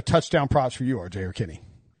 Any other touchdown props for you, RJ or Kenny?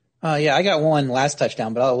 Yeah, I got one last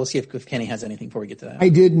touchdown, but we'll see if Kenny has anything before we get to that. I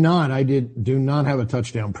did not. Do not have a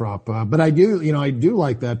touchdown prop, but I do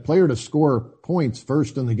like that player to score points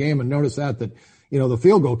first in the game. And notice that the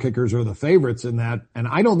field goal kickers are the favorites in that. And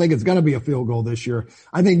I don't think it's going to be a field goal this year.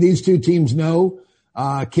 I think these two teams know,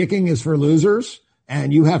 kicking is for losers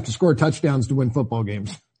and you have to score touchdowns to win football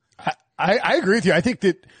games. I agree with you. I think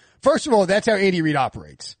that, first of all, that's how Andy Reid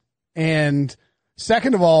operates. And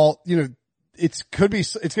second of all,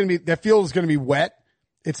 that field is going to be wet.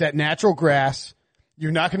 It's that natural grass.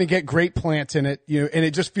 You're not going to get great plants in it, and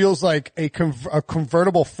it just feels like a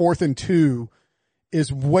convertible 4th and 2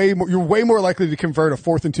 is you're way more likely to convert a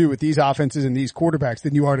 4th and 2 with these offenses and these quarterbacks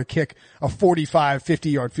than you are to kick a 45,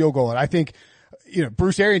 50-yard field goal. And I think,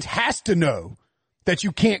 Bruce Arians has to know that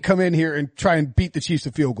you can't come in here and try and beat the Chiefs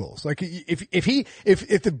to field goals. Like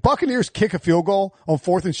if the Buccaneers kick a field goal on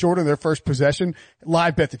 4th and short on their first possession,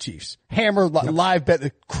 live bet the Chiefs. Live bet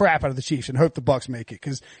the crap out of the Chiefs and hope the Bucs make it,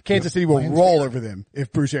 because Kansas City will roll over them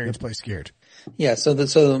if Bruce Arians plays scared. Yeah.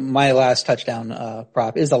 So my last touchdown,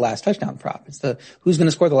 prop is the last touchdown prop. It's who's going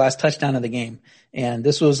to score the last touchdown of the game. And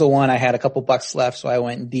this was the one I had a couple bucks left. So I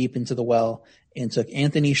went deep into the well and took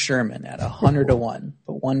Anthony Sherman at 100 to 1,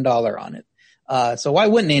 put $1 on it. So why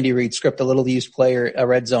wouldn't Andy Reid script a little used player, a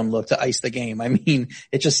red zone look to ice the game? I mean,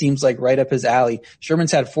 it just seems like right up his alley.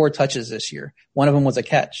 Sherman's had 4 touches this year. One of them was a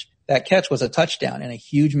catch. That catch was a touchdown in a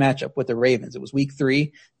huge matchup with the Ravens. It was week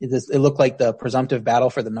 3. It looked like the presumptive battle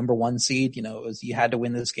for the number 1 seed. You had to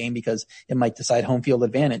win this game because it might decide home field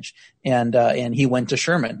advantage. And he went to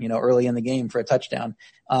Sherman, early in the game for a touchdown.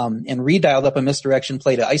 And Reid dialed up a misdirection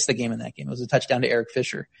play to ice the game in that game. It was a touchdown to Eric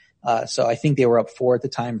Fisher. So I think they were up 4 at the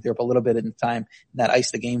time. They were up a little bit at the time, and that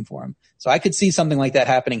iced the game for him. So I could see something like that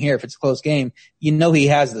happening here. If it's a close game, he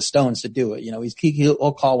has the stones to do it.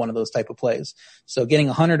 He'll call one of those type of plays. So getting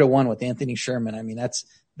 100 to 1 with Anthony Sherman, I mean, that's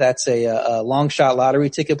a long shot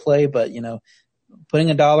lottery ticket play, but putting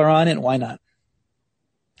 $1 on it, why not?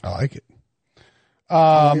 I like it.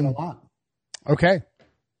 I like it a lot. Okay.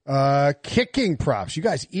 Kicking props. You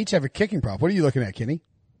guys each have a kicking prop. What are you looking at, Kenny?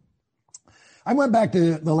 I went back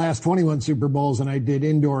to the last 21 Super Bowls and I did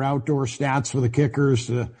indoor-outdoor stats for the kickers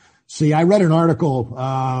to see. I read an article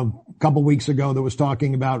a couple weeks ago that was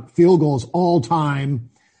talking about field goals all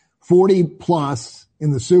time, 40 plus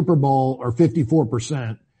in the Super Bowl are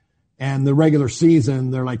 54%. And the regular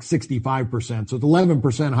season, they're like 65%. So it's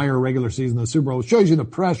 11% higher regular season than the Super Bowl. It shows you the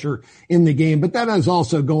pressure in the game, but that is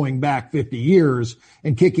also going back 50 years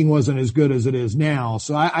and kicking wasn't as good as it is now.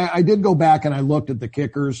 So I did go back and I looked at the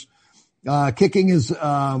kickers. Kicking is,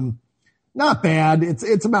 not bad.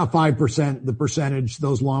 It's about 5%, the percentage,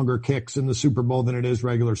 those longer kicks in the Super Bowl than it is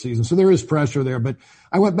regular season. So there is pressure there, but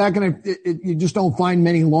I went back and you just don't find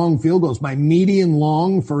many long field goals. My median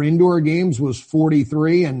long for indoor games was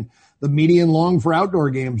 43 and the median long for outdoor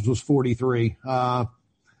games was 43. I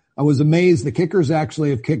was amazed. The kickers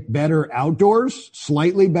actually have kicked better outdoors,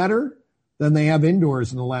 slightly better than they have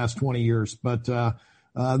indoors in the last 20 years. But,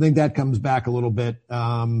 I think that comes back a little bit.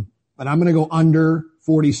 But I'm going to go under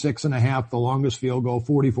 46.5, the longest field goal,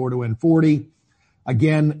 44 to win 40.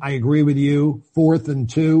 Again, I agree with you. 4th and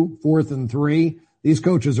 2, 4th and 3. These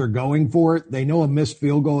coaches are going for it. They know a missed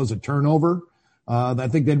field goal is a turnover. I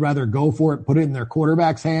think they'd rather go for it, put it in their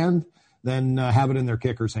quarterback's hand than have it in their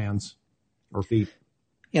kicker's hands or feet.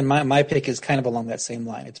 And my pick is kind of along that same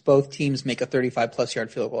line. It's both teams make a 35-plus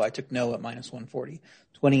yard field goal. I took no at minus 140,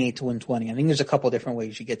 28 to win 20. I think there's a couple different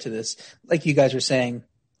ways you get to this. Like you guys are saying,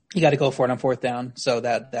 you got to go for it on 4th down. So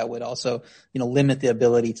that would also, limit the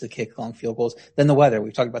ability to kick long field goals. Then the weather.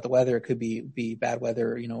 We've talked about the weather. It could be bad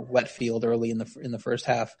weather, wet field early in the first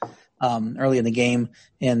half, early in the game.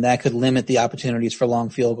 And that could limit the opportunities for long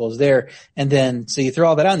field goals there. And then, so you throw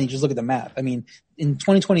all that out and you just look at the math. I mean, in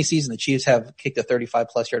 2020 season, the Chiefs have kicked a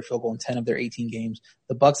 35-plus yard field goal in 10 of their 18 games.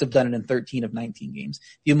 The Bucs have done it in 13 of 19 games.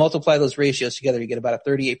 If you multiply those ratios together, you get about a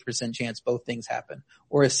 38% chance both things happen,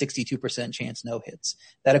 or a 62% chance no hits.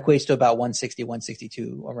 That equates to about 160,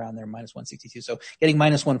 162, around there, minus 162. So getting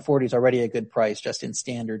minus 140 is already a good price just in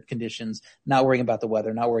standard conditions, not worrying about the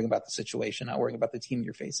weather, not worrying about the situation, not worrying about the team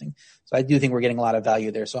you're facing. So I do think we're getting a lot of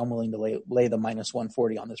value there. So I'm willing to lay the minus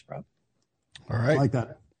 140 on this prop. All right. I like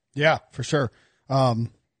that. Yeah, for sure.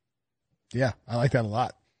 Yeah, I like that a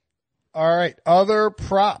lot. All right. Other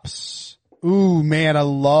props. Ooh, man, I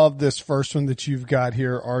love this first one that you've got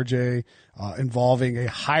here, RJ, involving a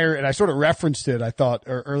higher, and I sort of referenced it, I thought,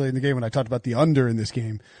 early in the game when I talked about the under in this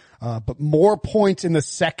game, but more points in the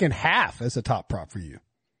second half as a top prop for you.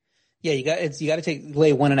 Yeah, you got to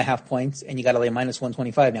lay 1.5 points, and you got to lay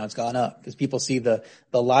 -125. Now it's gone up because people see the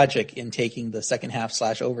logic in taking the second half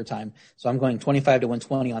 / overtime. So I'm going 25 to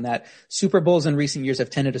 120 on that. Super Bowls in recent years have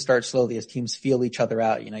tended to start slowly as teams feel each other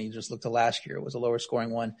out. You just look to last year; it was a lower scoring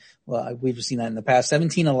one. Well, we've seen that in the past.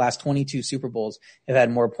 17 of the last 22 Super Bowls have had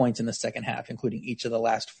more points in the second half, including each of the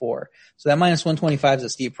last 4. So that -125 is a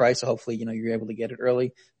steep price. So hopefully, you're able to get it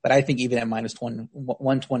early. But I think even at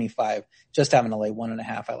 -125, just having to lay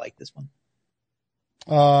 1.5, I like this one.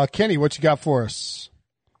 Kenny, what you got for us?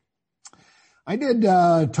 I did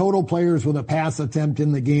total players with a pass attempt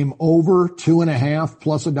in the game over 2.5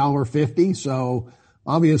 plus $1.50. So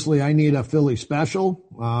obviously I need a Philly special,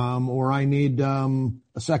 or I need a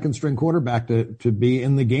second string quarterback to be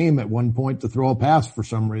in the game at one point to throw a pass for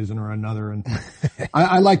some reason or another. And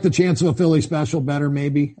I like the chance of a Philly special better,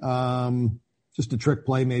 maybe. Just a trick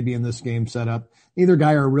play maybe in this game setup. Neither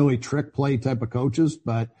guy are really trick play type of coaches,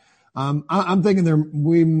 but I'm thinking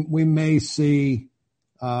we may see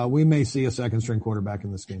a second string quarterback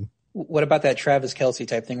in this game. What about that Travis Kelce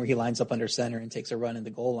type thing where he lines up under center and takes a run in the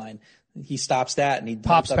goal line? He stops that and he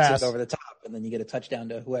pops it over the top, and then you get a touchdown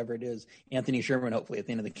to whoever it is, Anthony Sherman, hopefully at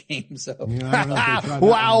the end of the game. So,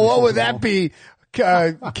 wow, what would that be?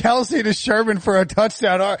 Kelce to Sherman for a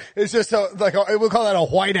touchdown. It's just we'll call that a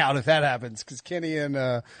whiteout if that happens, because Kenny and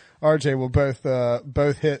RJ will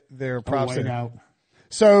both hit their props.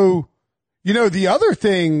 So, the other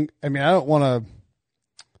thing, I don't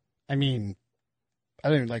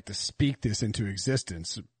even like to speak this into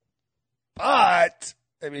existence, but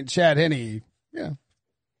Chad Henne,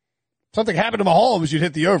 something happened to Mahomes, you'd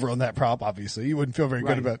hit the over on that prop, obviously. You wouldn't feel very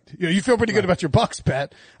good about, you feel pretty good about your Bucks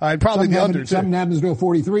bet, and probably the under too. Something happens to a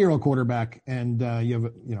 43-year-old quarterback and,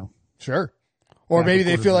 you have, Sure. Or maybe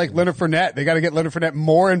they feel like Leonard Fournette. They got to get Leonard Fournette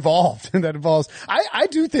more involved, and that involves, I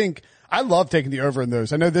do think, I love taking the over in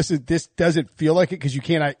those. I know this doesn't feel like it because you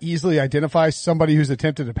can't easily identify somebody who's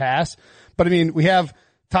attempted to pass, but we have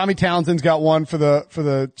Tommy Townsend's got one for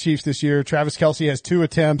the Chiefs this year. Travis Kelce has 2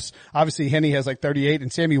 attempts. Obviously, Henne has like 38,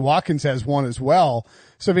 and Sammy Watkins has 1 as well.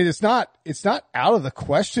 So it's not out of the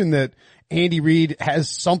question that Andy Reid has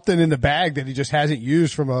something in the bag that he just hasn't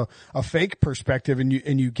used from a fake perspective,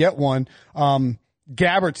 and you get one.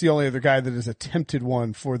 Gabbert's the only other guy that has attempted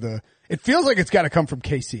one it feels like it's got to come from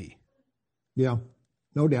KC. Yeah,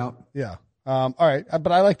 no doubt. Yeah. All right.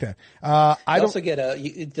 But I like that. I also get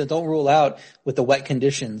don't rule out with the wet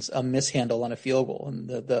conditions, a mishandle on a field goal, and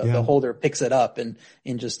the holder picks it up and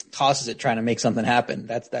just tosses it trying to make something happen.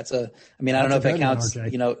 I don't know if that counts,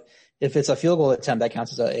 if it's a field goal attempt, that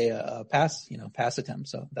counts as a pass, pass attempt.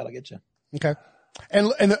 So that'll get you. Okay.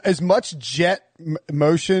 And as much jet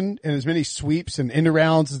motion and as many sweeps and end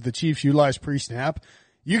arounds as the Chiefs utilize pre-snap,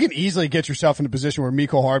 you can easily get yourself in a position where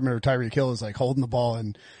Mecole Hardman or Tyreek Hill is like holding the ball.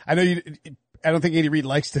 And I know I don't think Andy Reid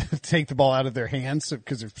likes to take the ball out of their hands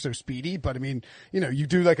because they're so speedy. But you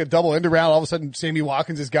do like a double end around. All of a sudden, Sammy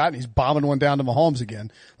Watkins has got, and he's bombing one down to Mahomes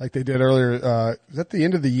again, like they did earlier. Was that the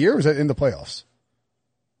end of the year or was that in the playoffs?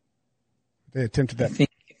 They attempted that. I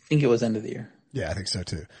think it was end of the year. Yeah, I think so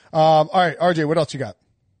too. All right, RJ, what else you got?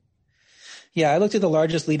 Yeah, I looked at the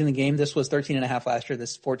largest lead in the game. This was 13.5 last year.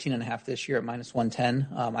 This is 14.5 this year at -110.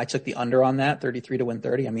 I took the under on that, 33 to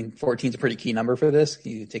 130. 14 is a pretty key number for this.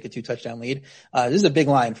 You take a 2 touchdown lead. This is a big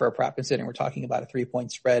line for a prop considering we're talking about a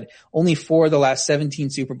 3-point spread. Only 4 of the last 17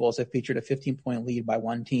 Super Bowls have featured a 15-point lead by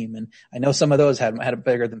one team. And I know some of those had a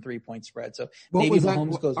bigger than 3-point spread. So maybe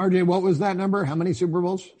Mahomes goes. RJ, what was that number? How many Super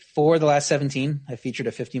Bowls? 4 of the last 17 have featured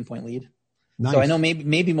a 15-point lead. Nice. So I know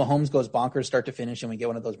maybe Mahomes goes bonkers start to finish and we get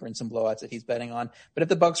one of those Brinson blowouts that he's betting on. But if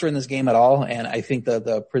the Bucs are in this game at all, and I think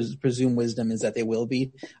the presumed wisdom is that they will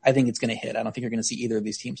be, I think it's going to hit. I don't think you're going to see either of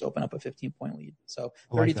these teams open up a 15-point lead. So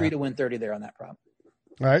 33 to win 30 there on that prop.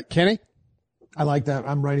 All right, Kenny? I like that.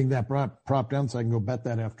 I'm writing that prop down so I can go bet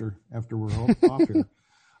that after we're off here.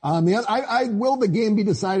 Will the game be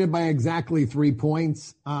decided by exactly 3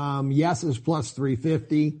 points? Yes is plus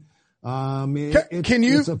 350. By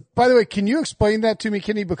the way, can you explain that to me,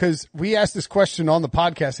 Kenny? Because we asked this question on the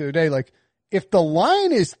podcast the other day, like, if the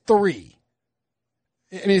line is 3,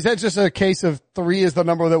 is that just a case of 3 is the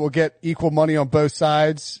number that will get equal money on both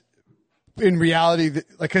sides? In reality,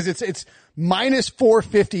 cause it's minus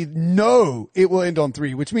 450. No, it will end on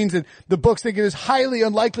 3, which means that the books think it is highly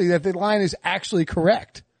unlikely that the line is actually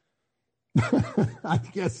correct. I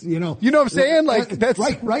guess, You know what I'm saying? Like that's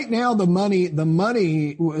right now the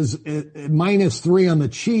money was -3 on the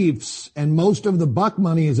Chiefs, and most of the buck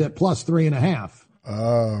money is at +3.5.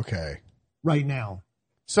 Oh, okay. Right now.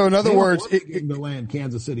 So in other words, to land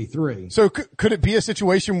Kansas City 3. So could it be a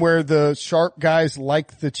situation where the sharp guys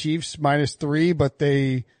like the Chiefs -3, but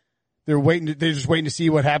they're just waiting to see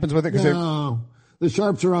what happens with it? No, the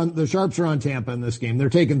sharps are on Tampa in this game. They're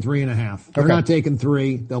taking 3.5. They're not taking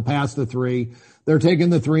 3. They'll pass the 3. They're taking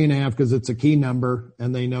the 3.5 because it's a key number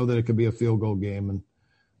and they know that it could be a field goal game. And,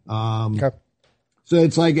 so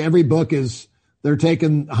it's like every book they're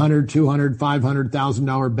taking $100, $200,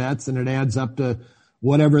 $500,000 bets, and it adds up to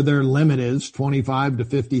whatever their limit is, 25 to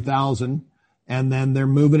 50,000. And then they're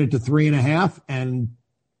moving it to 3.5. And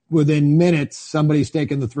within minutes, somebody's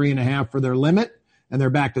taking the 3.5 for their limit, and they're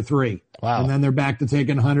back to 3. Wow. And then they're back to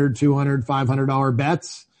taking $100, $200, $500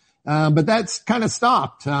 bets. But that's kind of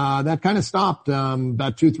stopped. About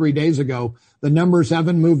 2-3 days ago. The numbers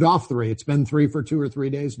haven't moved off 3. It's been 3 for 2 or 3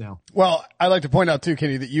 days now. Well, I'd like to point out too,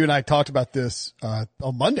 Kenny, that you and I talked about this, on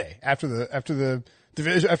Monday after the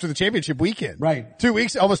championship weekend. Right. 2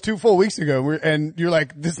 weeks, almost 2 full weeks ago. And you're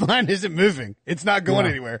like, this line isn't moving. It's not going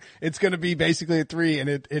anywhere. It's going to be basically at 3, and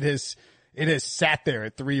it has sat there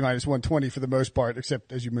at 3 -120 for the most part,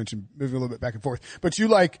 except as you mentioned, moving a little bit back and forth. But you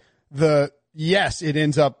like it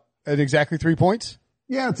ends up at exactly 3 points?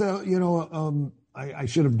 Yeah, it's I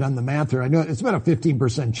should have done the math here. I know it's about a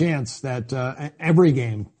 15% chance that every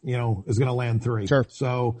game, is going to land 3. Sure.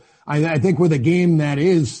 So I think with a game that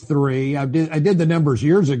is 3, I did the numbers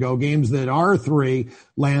years ago. Games that are 3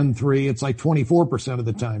 land 3. It's like 24% of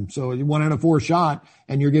the time. So 1 out of 4 shot,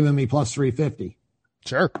 and you're giving me plus 350.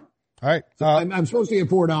 Sure. All right. So I'm supposed to get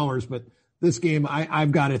 $4, but this game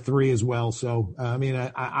I've got it 3 as well. So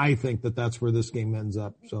I think that's where this game ends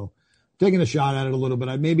up. So taking a shot at it a little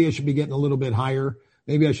bit. Maybe I should be getting a little bit higher.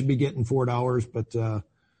 Maybe I should be getting $4, but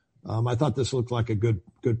I thought this looked like a good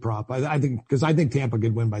prop. I think Tampa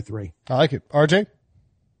could win by 3. I like it. RJ?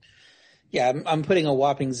 Yeah, I'm putting a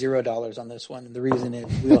whopping $0 on this one. And the reason is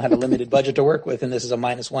we don't have a limited budget to work with, and this is a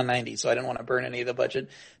 -190, so I didn't want to burn any of the budget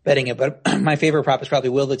betting it. But my favorite prop is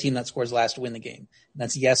probably will the team that scores last win the game? And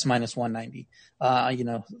that's yes -190.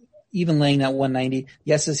 Even laying that 190,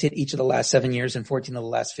 yes has hit each of the last 7 years and 14 of the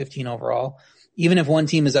last 15 overall. Even if one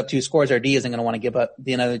team is up 2 scores, our D isn't going to want to give up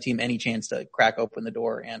the another team any chance to crack open the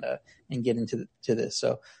door and get into this.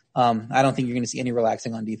 So, I don't think you're going to see any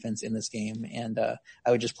relaxing on defense in this game. And, I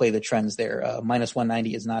would just play the trends there.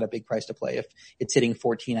 -190 is not a big price to play if it's hitting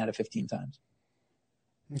 14 out of 15 times.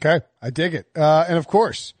 Okay. I dig it. And of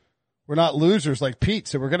course, we're not losers like Pete,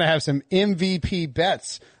 so we're going to have some MVP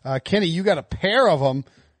bets. Kenny, you got a pair of them.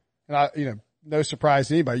 And no surprise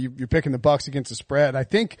to anybody. You're picking the Bucks against the spread. I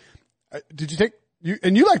think, did you take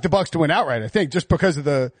you like the Bucks to win outright? I think just because of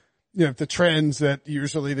the trends that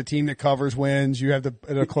usually the team that covers wins. You have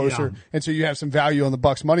the closer, and so you have some value on the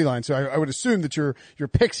Bucks money line. So I would assume that your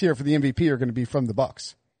picks here for the MVP are going to be from the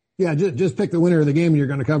Bucks. Yeah, just pick the winner of the game, and you're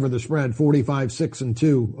going to cover the spread 45, 6, and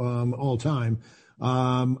 2 all time.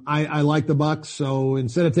 I like the Bucks, so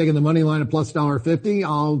instead of taking the money line at plus $1.50,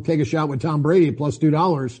 I'll take a shot with Tom Brady at plus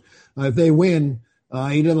 $2. If they win,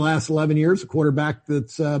 8 of the last 11 years, a quarterback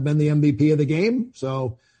that's been the MVP of the game.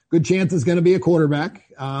 So good chance it's going to be a quarterback.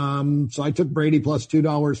 So I took Brady plus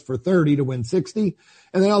 $2 for 30 to win 60.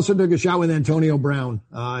 And then I also took a shot with Antonio Brown,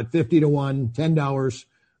 at 50 to 1, $10.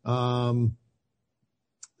 And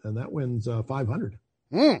that wins, 500.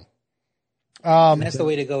 And that's the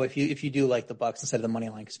way to go if you do like the Bucks instead of the money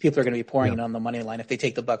line, because people are going to be pouring it on the money line. If they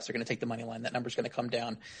take the Bucks, they're going to take the money line. That number's going to come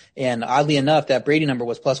down. And oddly enough, that Brady number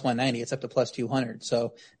was plus 190. It's up to plus 200.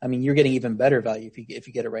 So, I mean, you're getting even better value if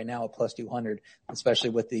you get it right now at plus 200,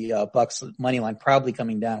 especially with the Bucks money line probably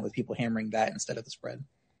coming down with people hammering that instead of the spread.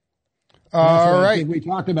 All right. I think we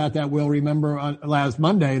talked about that. We'll remember on last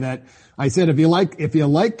Monday that I said, if you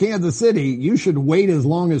like Kansas City, you should wait as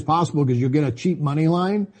long as possible because you'll get a cheap money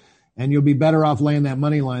line. And you'll be better off laying that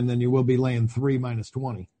money line than you will be laying 3 minus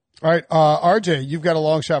 20. All right. RJ, you've got a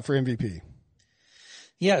long shot for MVP.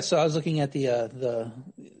 Yeah. So I was looking at the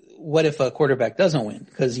what if a quarterback doesn't win?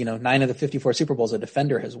 Because, 9 of the 54 Super Bowls a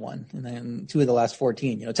defender has won. And then 2 of the last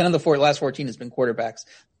 14, 10 of the last 14 has been quarterbacks.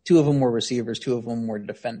 2 of them were receivers, 2 of them were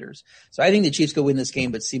defenders. So I think the Chiefs could win this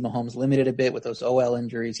game, but see Mahomes limited a bit with those OL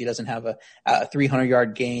injuries. He doesn't have a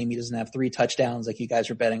 300-yard game. He doesn't have 3 touchdowns like you guys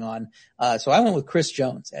are betting on. So I went with Chris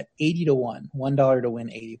Jones at 80-1, $1 to win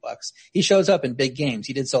 $80. He shows up in big games.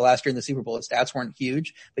 He did so last year in the Super Bowl. His stats weren't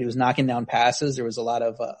huge, but he was knocking down passes. There was a lot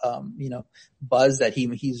of, buzz that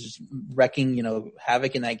he's just wrecking,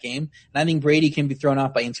 havoc in that game. And I think Brady can be thrown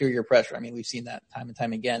off by interior pressure. I mean, we've seen that time and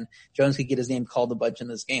time again. Jones could get his name called a bunch in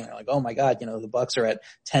this game. They're like, oh my God, the Bucs are at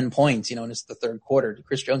 10 points, and it's the third quarter.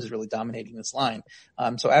 Chris Jones is really dominating this line.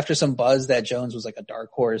 So after some buzz that Jones was like a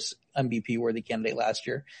dark horse MVP worthy candidate last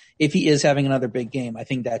year, if he is having another big game, I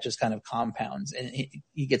think that just kind of compounds, and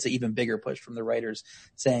he gets an even bigger push from the writers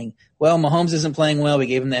saying, well, Mahomes isn't playing well. We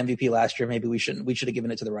gave him the MVP last year. Maybe we should have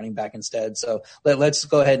given it to the running back instead. So let's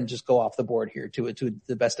go ahead and just go off the board here to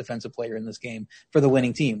the best defensive player in this game for the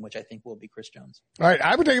winning team, which I think will be Chris Jones. All right.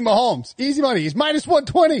 I would take Mahomes. Easy money. He's minus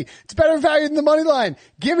 120. It's better value than the money line.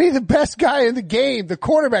 Give me the best guy in the game, the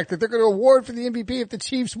quarterback that they're going to award for the MVP if the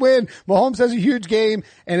Chiefs win. Mahomes has a huge game,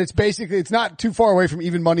 and it's not too far away from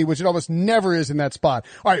even money, which it almost never is in that spot.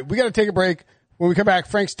 All right. We got to take a break. When we come back,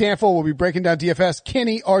 Frank Stanfield will be breaking down DFS.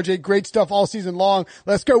 Kenny, RJ, great stuff all season long.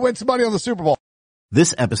 Let's go win some money on the Super Bowl.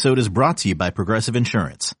 This episode is brought to you by Progressive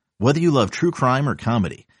Insurance. Whether you love true crime or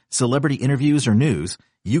comedy, celebrity interviews or news,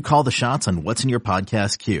 you call the shots on what's in your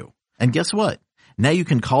podcast queue. And guess what? Now you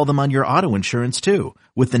can call them on your auto insurance too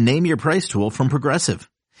with the Name Your Price tool from Progressive.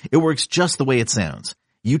 It works just the way it sounds.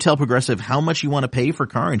 You tell Progressive how much you want to pay for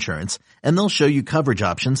car insurance, and they'll show you coverage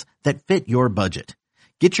options that fit your budget.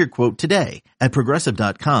 Get your quote today at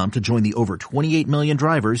Progressive.com to join the over 28 million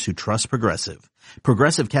drivers who trust Progressive.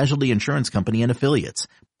 Progressive Casualty Insurance Company and Affiliates.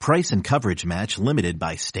 Price and coverage match limited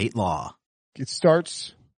by state law. It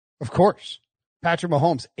starts, of course, Patrick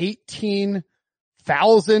Mahomes,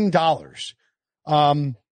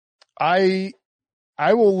 $18,000.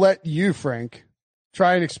 I will let you, Frank,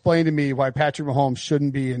 try and explain to me why Patrick Mahomes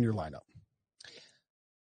shouldn't be in your lineup.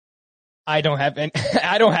 I don't have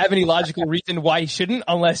any logical reason why he shouldn't,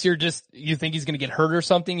 unless you think he's going to get hurt or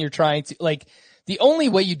something. You're trying to, the only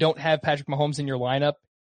way you don't have Patrick Mahomes in your lineup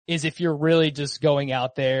is if you're really just going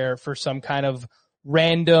out there for some kind of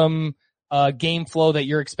random game flow that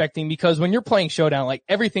you're expecting, because when you're playing Showdown,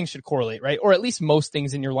 everything should correlate, right? Or at least most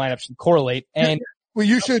things in your lineup should correlate. And well,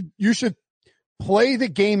 you should play the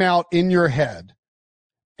game out in your head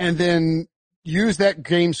and then use that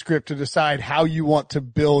game script to decide how you want to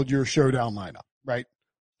build your Showdown lineup, right?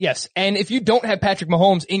 Yes. And if you don't have Patrick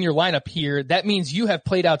Mahomes in your lineup here, that means you have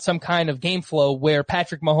played out some kind of game flow where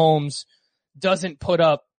Patrick Mahomes doesn't put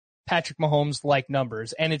up Patrick Mahomes-like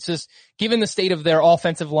numbers. And it's just, given the state of their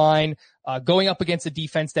offensive line, going up against a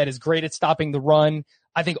defense that is great at stopping the run,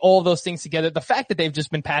 I think all of those things together, the fact that they've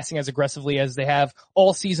just been passing as aggressively as they have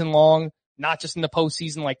all season long, not just in the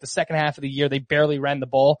postseason, the second half of the year, they barely ran the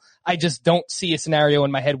ball. I just don't see a scenario in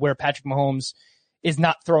my head where Patrick Mahomes is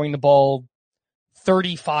not throwing the ball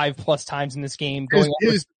 35 plus times in this game.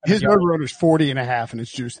 His over-under is 40.5, and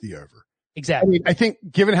it's juiced the over. Exactly. I think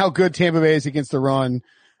given how good Tampa Bay is against the run,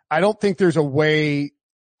 I don't think there's a way,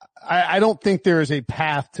 I don't think there is a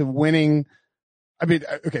path to winning. I take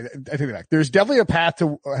it back. There's definitely a path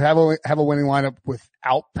to have a winning lineup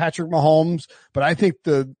without Patrick Mahomes, but I think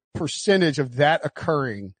the percentage of that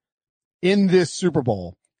occurring in this Super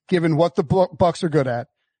Bowl, given what the Bucs are good at,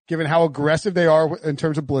 given how aggressive they are in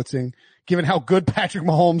terms of blitzing, given how good Patrick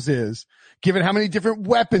Mahomes is, given how many different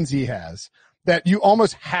weapons he has, that you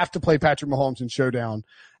almost have to play Patrick Mahomes in Showdown.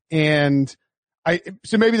 And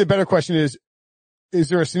so maybe the better question is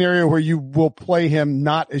there a scenario where you will play him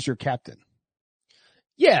not as your captain?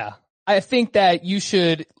 Yeah. I think that you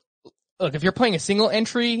should look, if you're playing a single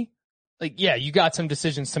entry, you got some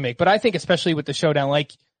decisions to make, but I think especially with the Showdown,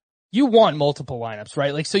 you want multiple lineups,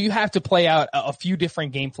 right? So you have to play out a few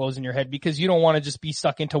different game flows in your head, because you don't want to just be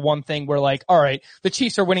stuck into one thing where all right, the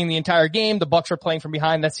Chiefs are winning the entire game, the Bucs are playing from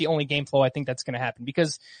behind. That's the only game flow I think that's going to happen,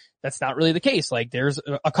 because that's not really the case. There's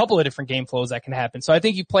a couple of different game flows that can happen. So I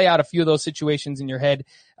think you play out a few of those situations in your head,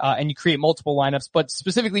 and you create multiple lineups. But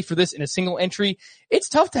specifically for this in a single entry, it's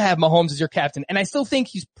tough to have Mahomes as your captain. And I still think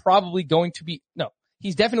he's definitely going to be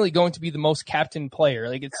the most captain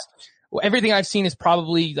player. Everything I've seen is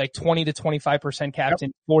probably 20 to 25%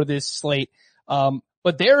 captain for this slate.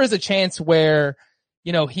 But there is a chance where,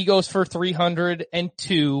 he goes for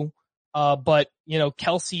 302, but,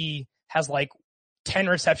 Kelsey has 10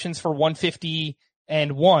 receptions for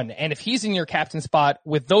 151. And if he's in your captain spot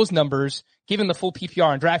with those numbers, given the full PPR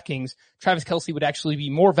on DraftKings, Travis Kelsey would actually be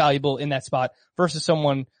more valuable in that spot versus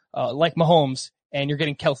someone, like Mahomes, and you're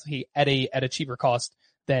getting Kelsey at a cheaper cost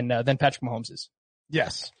than Patrick Mahomes is.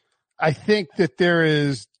 Yes. I think that there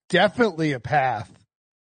is definitely a path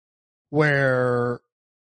where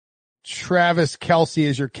Travis Kelce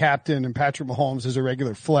as your captain and Patrick Mahomes as a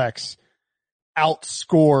regular flex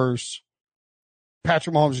outscores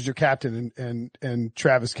Patrick Mahomes as your captain and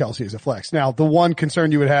Travis Kelce as a flex. Now, the one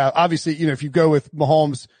concern you would have, obviously, if you go with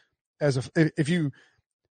Mahomes if you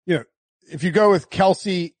go with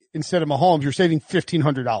Kelce instead of Mahomes, you're saving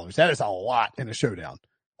 $1,500. That is a lot in a showdown.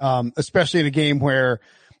 Especially in a game where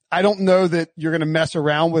I don't know that you're going to mess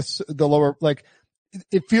around with the lower, like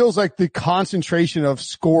it feels like the concentration of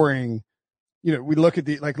scoring, we look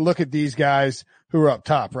at these guys who are up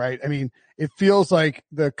top, right? I mean, it feels like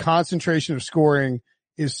the concentration of scoring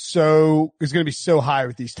is going to be so high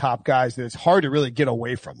with these top guys that it's hard to really get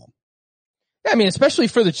away from them. Yeah, I mean, especially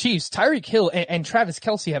for the Chiefs, Tyreek Hill and Travis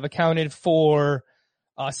Kelce have accounted for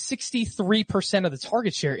 63% of the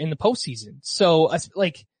target share in the postseason. So,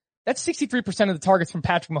 that's 63% of the targets from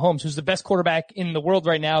Patrick Mahomes, who's the best quarterback in the world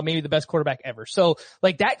right now, maybe the best quarterback ever. So,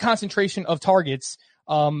 that concentration of targets,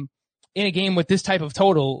 in a game with this type of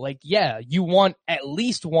total, you want at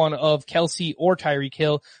least one of Kelce or Tyreek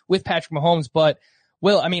Hill with Patrick Mahomes. But,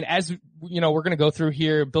 Will, I mean, as we're going to go through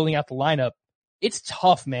here, building out the lineup, it's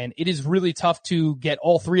tough, man. It is really tough to get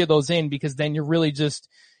all three of those in because then you're really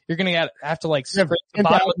you're going to have to scrape the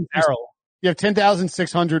bottom of the barrel. You have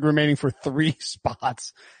 10,600 remaining for 3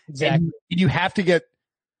 spots. Exactly. And you have to get,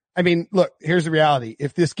 look, here's the reality.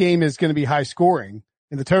 If this game is going to be high scoring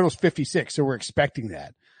and the total's 56, so we're expecting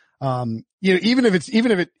that. Even if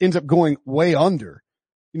it ends up going way under,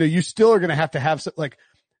 you still are going to have some,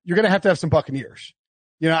 you're going to have some Buccaneers.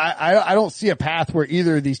 I don't see a path where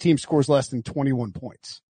either of these teams scores less than 21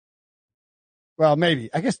 points. Well, maybe,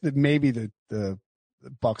 I guess maybe the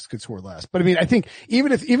Bucs could score less, but I think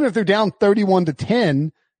even if they're down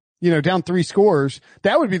 31-10, down 3 scores,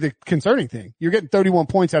 that would be the concerning thing. You're getting 31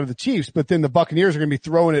 points out of the Chiefs, but then the Buccaneers are going to be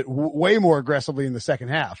throwing it way more aggressively in the second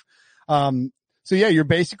half. So yeah, you're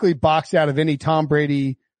basically boxed out of any Tom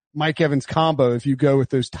Brady, Mike Evans combo if you go with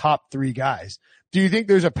those top 3 guys. Do you think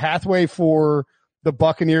there's a pathway for the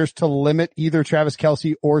Buccaneers to limit either Travis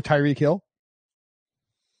Kelce or Tyreek Hill?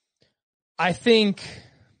 I think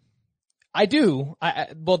I do.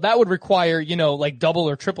 Well, that would require, double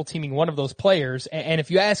or triple teaming one of those players. And if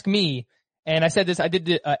you ask me, and I said this, I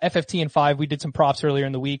did FFT in 5. We did some props earlier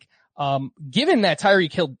in the week. Given that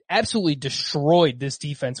Tyreek Hill absolutely destroyed this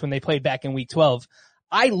defense when they played back in week 12,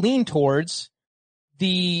 I lean towards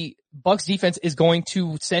the Bucs defense is going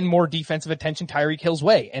to send more defensive attention Tyreek Hill's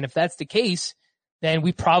way. And if that's the case, then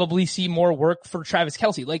we probably see more work for Travis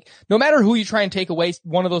Kelce. No matter who you try and take away,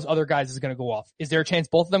 one of those other guys is going to go off. Is there a chance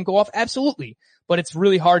both of them go off? Absolutely. But it's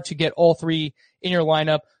really hard to get all 3 in your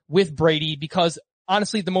lineup with Brady because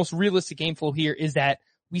honestly, the most realistic game flow here is that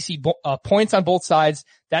we see points on both sides.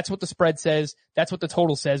 That's what the spread says. That's what the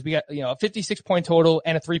total says. We got, a 56-point total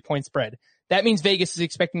and a 3-point spread. That means Vegas is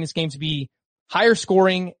expecting this game to be higher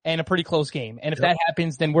scoring and a pretty close game. And if that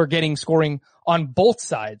happens, then we're getting scoring on both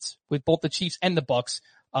sides with both the Chiefs and the Bucs.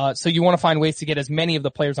 So you want to find ways to get as many of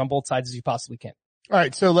the players on both sides as you possibly can. All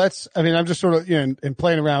right. So I'm just sort of, and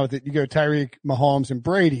playing around with it. You go Tyreek, Mahomes, and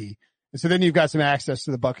Brady. And so then you've got some access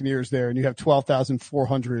to the Buccaneers there and you have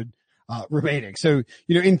 12,400 remaining. So,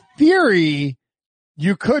 in theory,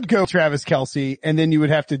 you could go Travis Kelce and then you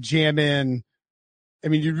would have to jam in.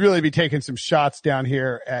 You'd really be taking some shots down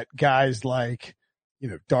here at guys like,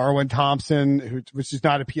 Darwin Thompson, which is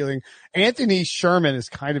not appealing. Anthony Sherman is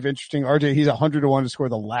kind of interesting. RJ, he's 100-1 to score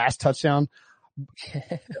the last touchdown.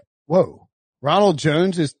 Whoa. Ronald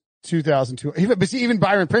Jones is 2,200. But see, even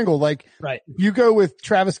Byron Pringle, right. You go with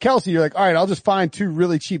Travis Kelce, you're like, all right, I'll just find 2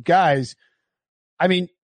 really cheap guys.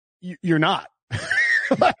 You're not.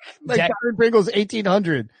 Byron Pringle's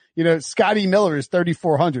 1,800. Scotty Miller is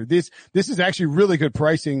 3,400. This is actually really good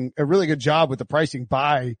pricing, a really good job with the pricing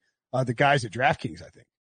by the guys at DraftKings, I think.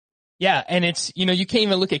 Yeah, and it's, you can't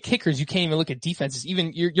even look at kickers, you can't even look at defenses,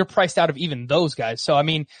 even you're priced out of even those guys. So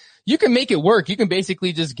you can make it work. You can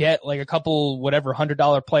basically just get a couple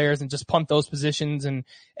 $100 players and just punt those positions and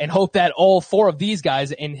hope that all 4 of these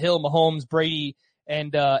guys in Hill, Mahomes, Brady,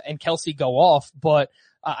 and Kelce go off. But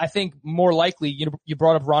I think more likely, you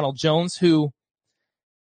brought up Ronald Jones, who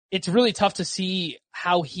it's really tough to see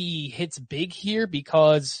how he hits big here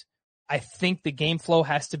because I think the game flow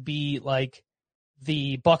has to be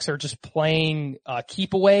the Bucs are just playing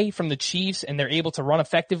keep away from the Chiefs and they're able to run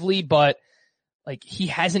effectively, but he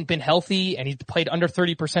hasn't been healthy and he's played under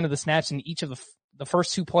 30% of the snaps in each of the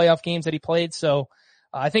first 2 playoff games that he played. So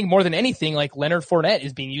I think more than anything, Leonard Fournette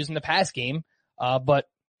is being used in the pass game, but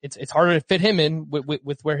it's harder to fit him in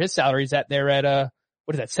with where his salary is at there at,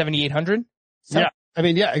 what is that, 7,800? Yeah. I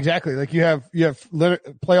mean, yeah, exactly. Like you have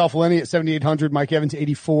playoff Lenny at 7,800, Mike Evans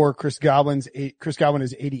 84, Chris Godwin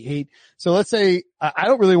is 88. So let's say I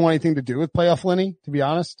don't really want anything to do with playoff Lenny, to be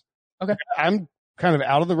honest. Okay. I'm kind of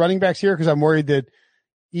out of the running backs here because I'm worried that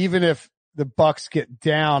even if the Bucks get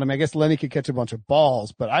down, I mean, I guess Lenny could catch a bunch of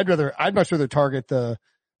balls, but I'd much rather target the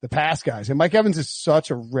pass guys. And Mike Evans is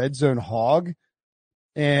such a red zone hog.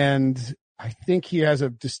 And I think he has a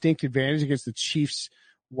distinct advantage against the Chiefs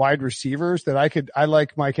wide receivers that I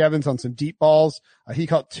like Mike Evans on some deep balls. He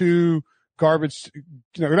caught 2 garbage,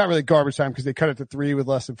 not really garbage time because they cut it to 3 with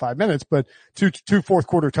less than 5 minutes, but two fourth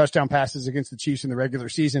quarter touchdown passes against the Chiefs in the regular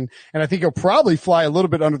season. And I think he'll probably fly a little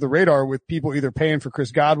bit under the radar with people either paying for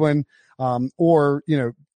Chris Godwin, or,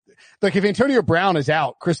 like if Antonio Brown is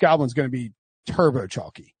out, Chris Godwin's going to be turbo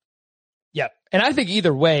chalky. Yeah. And I think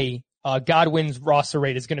either way, Godwin's roster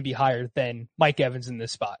rate is going to be higher than Mike Evans in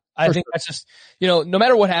this spot. I think that's just, no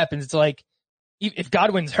matter what happens, it's like, if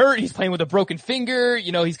Godwin's hurt, he's playing with a broken finger,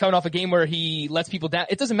 he's coming off a game where he lets people down.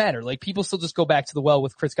 It doesn't matter. Like people still just go back to the well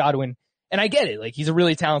with Chris Godwin. And I get it. Like he's a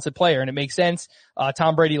really talented player and it makes sense.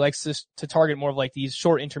 Tom Brady likes to target more of like these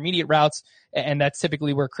short intermediate routes. And that's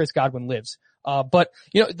typically where Chris Godwin lives. But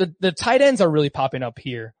the tight ends are really popping up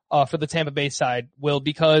here, for the Tampa Bay side, Will,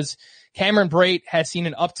 because Cameron Brate has seen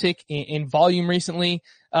an uptick in volume recently.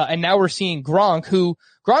 And now we're seeing Gronk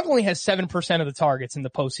only has 7% of the targets in the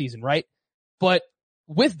postseason, right? But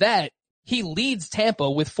with that, he leads Tampa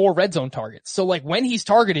with 4 red zone targets. So like when he's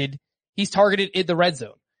targeted in the red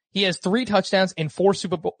zone. He has 3 touchdowns and 4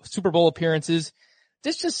 Super Bowl appearances.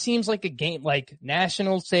 This just seems like a game, like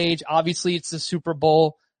national stage. Obviously it's the Super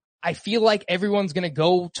Bowl. I feel like everyone's going to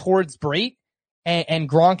go towards Brate and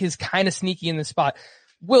Gronk is kind of sneaky in the spot.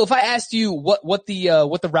 Will, if I asked you what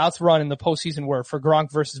the routes run in the postseason were for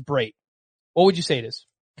Gronk versus Brate, what would you say it is?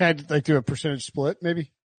 Can I like do a percentage split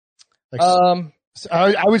maybe?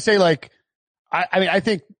 I would say like, I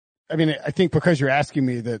think because you're asking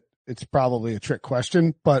me that it's probably a trick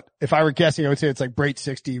question, but if I were guessing, I would say it's like Brate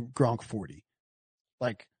 60, Gronk 40.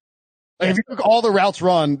 Like if you took all the routes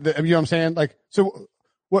run, you know what I'm saying? Like, so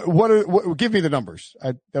what give me the numbers.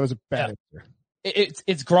 That was a bad answer.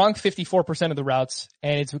 It's Gronk 54% of the routes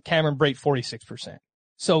and it's Cameron Brate 46%.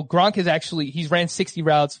 So Gronk he's ran 60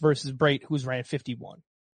 routes versus Brate who's ran 51.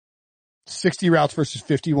 60 routes versus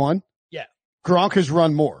 51? Yeah. Gronk has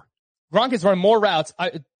run more. Gronk has run more routes.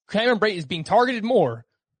 Cameron Brate is being targeted more.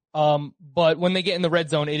 But when they get in the red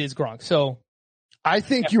zone, it is Gronk. So I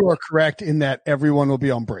think you are correct in that everyone will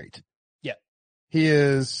be on Brate. Yeah. He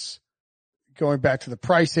is going back to the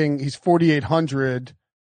pricing. He's 4,800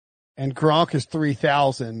 and Gronk is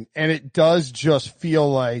 3,000. And it does just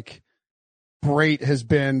feel like Brate has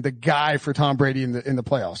been the guy for Tom Brady in the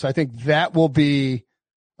playoffs. So I think that will be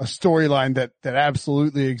a storyline that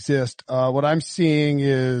absolutely exists. What I'm seeing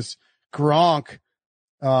is Gronk,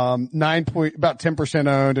 about 10%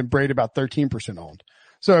 owned and Brate about 13% owned.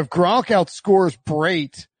 So if Gronk outscores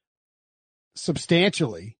Brate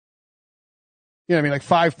substantially, like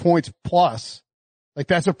 5 points plus, like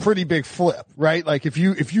that's a pretty big flip, right? Like if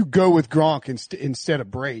you go with Gronk instead of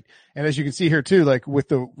Brate, and as you can see here too, like with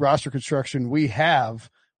the roster construction we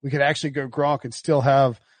could actually go Gronk and still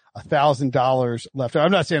have $1,000 left.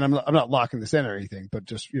 I'm not saying I'm not locking this in or anything, but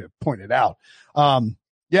just, point it out.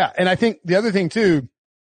 Yeah. And I think the other thing too,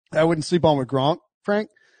 I wouldn't sleep on with Gronk, Frank,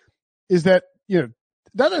 is that,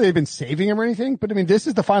 not that they've been saving him or anything, but I mean, this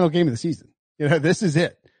is the final game of the season. This is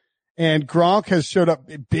it. And Gronk has showed up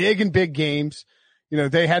big in big games.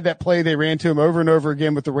 They had that play. They ran to him over and over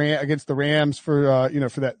again with against the Rams for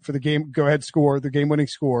the game, go ahead score, the game winning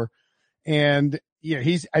score. And,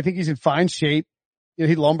 I think he's in fine shape.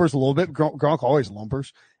 He lumbers a little bit. Gronk always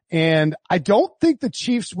lumbers. And I don't think the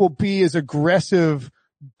Chiefs will be as aggressive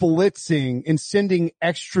blitzing and sending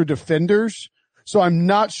extra defenders. So I'm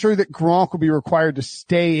not sure that Gronk will be required to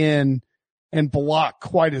stay in and block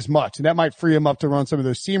quite as much. And that might free him up to run some of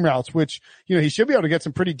those seam routes, which, he should be able to get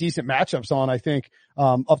some pretty decent matchups on, I think,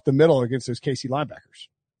 up the middle against those KC linebackers.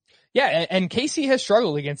 Yeah. And KC has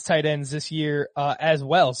struggled against tight ends this year, as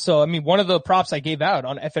well. So, I mean, one of the props I gave out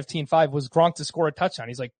on F15.5 was Gronk to score a touchdown.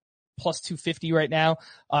 He's like plus 250 right now.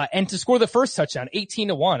 And to score the first touchdown,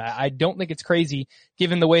 18-1. I don't think it's crazy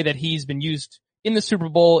given the way that he's been used in the Super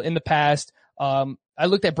Bowl in the past. I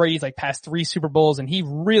looked at Brady's like past 3 Super Bowls and he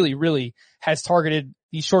really, really has targeted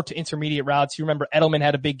these short to intermediate routes. You remember Edelman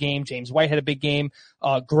had a big game. James White had a big game.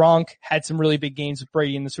 Gronk had some really big games with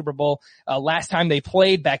Brady in the Super Bowl. Last time they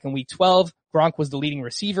played back in week 12, Gronk was the leading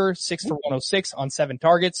receiver, 6 for 106 on 7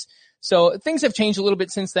 targets. So things have changed a little bit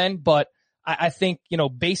since then, but I think,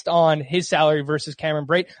 based on his salary versus Cameron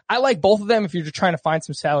Brate, I like both of them if you're just trying to find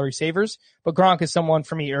some salary savers, but Gronk is someone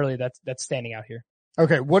for me early that's standing out here.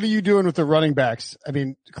 Okay. What are you doing with the running backs? I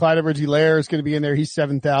mean, Clyde Edwards-Helaire is going to be in there. He's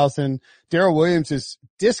 7,000. Darrell Williams is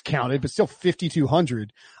discounted, but still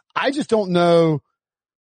 5,200. I just don't know.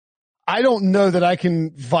 I don't know that I can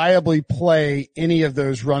viably play any of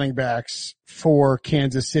those running backs for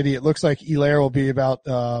Kansas City. It looks like Helaire will be about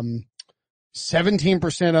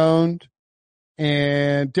 17% owned,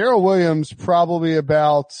 and Darrell Williams probably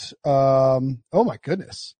about oh my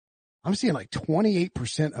goodness, I'm seeing like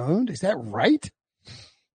 28% owned. Is that right?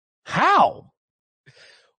 How?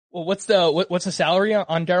 Well, what's the salary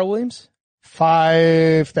on Darrell Williams?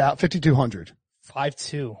 5,200.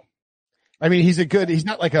 5.2. I mean, he's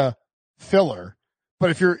not like a filler, but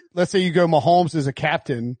if let's say you go Mahomes as a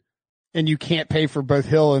captain and you can't pay for both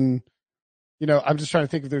Hill and, I'm just trying to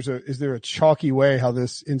think if is there a chalky way how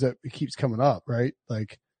this ends up, it keeps coming up, right?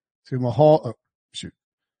 Like, so Mahomes,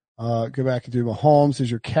 go back and do Mahomes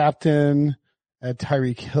as your captain, add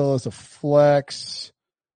Tyreek Hill as a flex,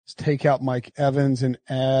 let's take out Mike Evans and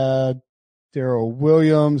add Darrell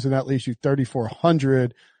Williams, and that leaves you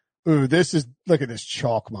 3,400. Ooh, look at this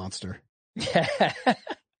chalk monster.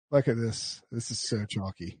 Look at this. This is so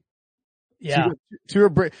chalky. Yeah.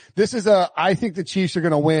 I think the Chiefs are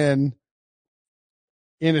going to win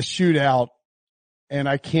in a shootout, and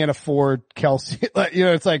I can't afford Kelsey. It's like, you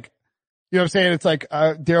know what I'm saying? It's like,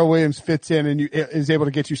 Darrell Williams fits in and is able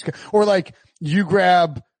to get you, or like you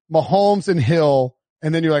grab Mahomes and Hill,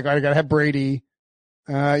 and then you're like, all right, I got to have Brady.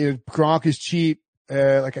 Gronk is cheap.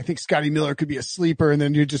 I think Scotty Miller could be a sleeper, and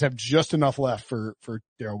then you just have just enough left for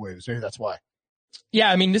Darrell Williams. Maybe that's why.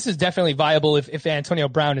 Yeah, I mean, this is definitely viable if Antonio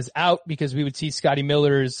Brown is out, because we would see Scotty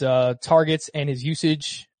Miller's targets and his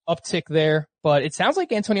usage uptick there. But it sounds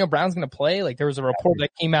like Antonio Brown's going to play. Like, there was a report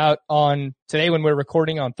that came out on today when we're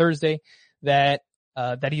recording on Thursday that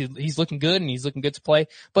he's looking good and he's looking good to play.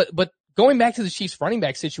 But going back to the Chiefs running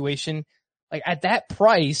back situation, like at that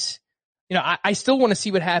price, I still want to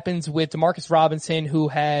see what happens with Demarcus Robinson, who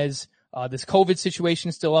has this COVID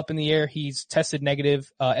situation still up in the air. He's tested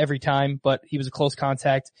negative every time, but he was a close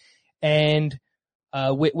contact. And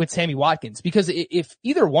with Sammy Watkins, because if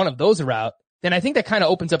either one of those are out, then I think that kind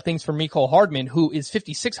of opens up things for Mecole Hardman, who is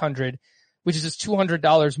 5,600, which is just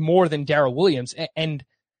 $200 more than Darrell Williams. And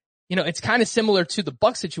it's kind of similar to the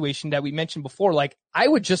Bucs situation that we mentioned before. Like, I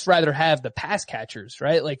would just rather have the pass catchers,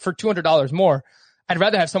 right? Like, for $200 more, I'd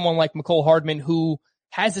rather have someone like Mecole Hardman, who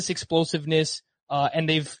has this explosiveness, and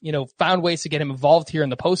they've, found ways to get him involved here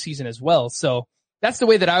in the postseason as well. So that's the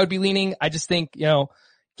way that I would be leaning. I just think,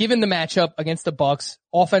 given the matchup against the Bucs,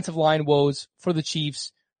 offensive line woes for the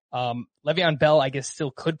Chiefs, Le'Veon Bell, I guess,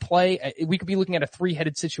 still could play. We could be looking at a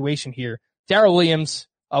three-headed situation here. Darrell Williams,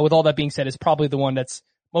 with all that being said, is probably the one that's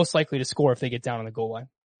most likely to score if they get down on the goal line.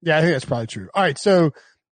 Yeah, I think that's probably true. All right. So,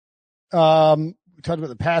 we talked about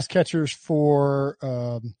the pass catchers for,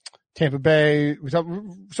 Tampa Bay. We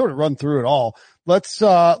sort of run through it all. Let's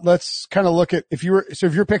kind of look at if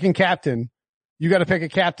you're picking captain, you got to pick a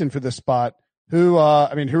captain for this spot. Who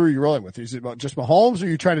are you rolling with? Is it about just Mahomes, or are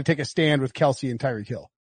you trying to take a stand with Kelsey and Tyreek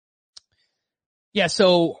Hill? Yeah.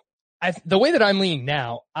 So the way that I'm leaning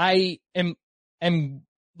now, I am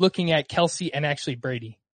looking at Kelsey and actually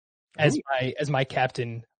Brady as my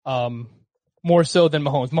captain, more so than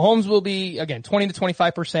Mahomes. Mahomes will be, again, 20 to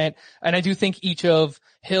 25%. And I do think each of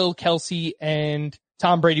Hill, Kelsey, and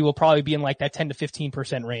Tom Brady will probably be in like that 10 to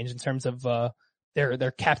 15% range in terms of,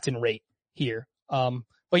 their captain rate here.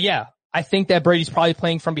 But yeah, I think that Brady's probably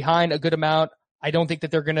playing from behind a good amount. I don't think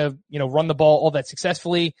that they're going to, run the ball all that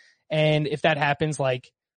successfully. And if that happens,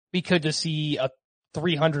 like, we could just see a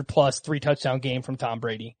 300 plus 3 touchdown game from Tom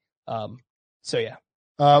Brady. So yeah.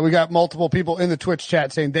 We got multiple people in the Twitch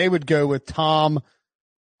chat saying they would go with with Mahomes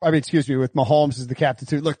as the captain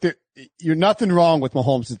too. Look, you're nothing wrong with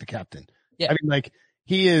Mahomes as the captain. Yeah. I mean, like,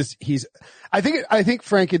 I think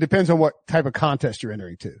Frank, it depends on what type of contest you're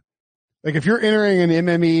entering to. Like, if you're entering an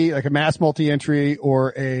MME, like a mass multi-entry,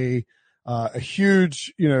 or a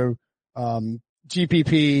huge,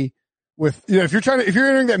 GPP with, if you're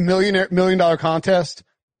entering that $1 million contest,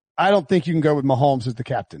 I don't think you can go with Mahomes as the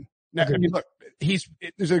captain. Now, I mean, look,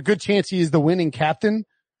 there's a good chance he is the winning captain,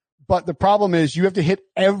 but the problem is you have to hit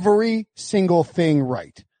every single thing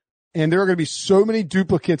right. And there are going to be so many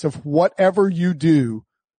duplicates of whatever you do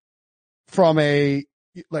from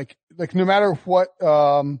no matter what,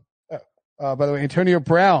 by the way, Antonio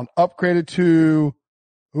Brown upgraded to,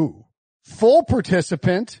 full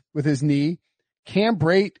participant with his knee. Cam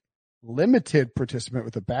Brate, limited participant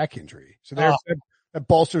with a back injury. So there's that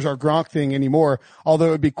bolsters our Gronk thing anymore. Although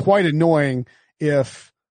it would be quite annoying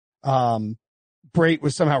if, Brate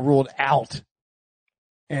was somehow ruled out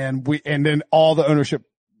and then all the ownership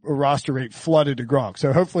roster rate flooded to Gronk.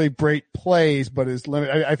 So hopefully Brate plays, but is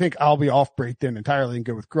limited. I think I'll be off Brate then entirely and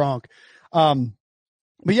go with Gronk.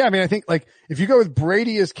 But yeah, I mean, I think like if you go with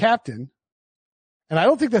Brady as captain, and I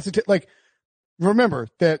don't think that's remember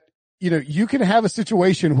that, you can have a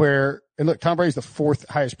situation where, and look, Tom Brady's the 4th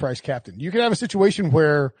highest priced captain. You can have a situation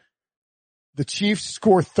where the Chiefs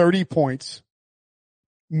score 30 points.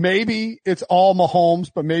 Maybe it's all Mahomes,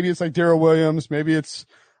 but maybe it's like Darrell Williams. Maybe it's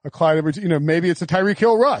a Clyde Edwards, maybe it's a Tyreek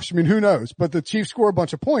Hill rush. I mean, who knows? But the Chiefs score a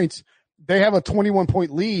bunch of points. They have a 21-point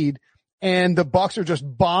lead and the Bucs are just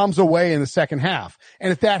bombs away in the second half.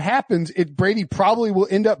 And if that happens, Brady probably will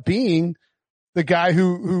end up being the guy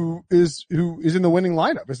who is in the winning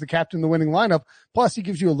lineup, is the captain in the winning lineup. Plus he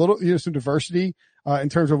gives you a little, some diversity, in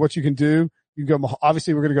terms of what you can do. You can go,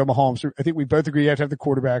 obviously we're going to go Mahomes. I think we both agree you have to have the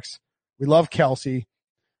quarterbacks. We love Kelsey.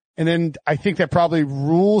 And then I think that probably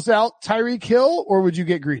rules out Tyreek Hill, or would you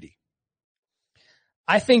get greedy?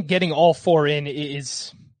 I think getting all 4 in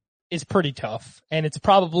is pretty tough, and it's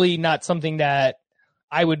probably not something that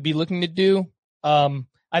I would be looking to do. I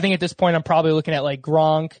think at this point I'm probably looking at like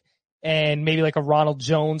Gronk and maybe like a Ronald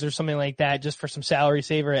Jones or something like that just for some salary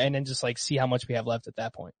saver, and then just like see how much we have left at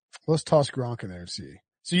that point. Let's toss Gronk in there and see.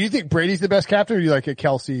 So you think Brady's the best captain, or do you like a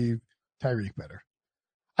Kelsey, Tyreek better?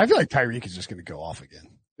 I feel like Tyreek is just going to go off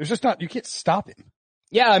again. There's just you can't stop him.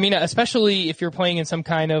 Yeah, I mean, especially if you're playing in some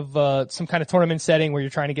kind of tournament setting where you're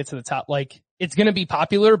trying to get to the top, like it's going to be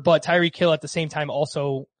popular, but Tyreek Hill at the same time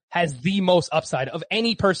also has the most upside of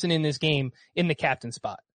any person in this game in the captain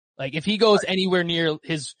spot. Like if he goes anywhere near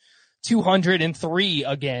his 203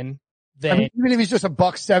 again, then even if he's just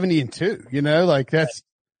 $170-2, like that's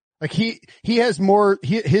like he has more,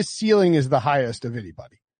 his ceiling is the highest of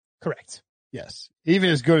anybody. Correct. Yes. Even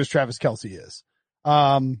as good as Travis Kelce is.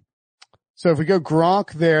 So if we go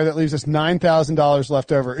Gronk there, that leaves us $9,000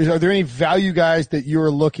 left over. Are there any value guys that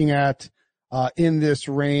you're looking at, in this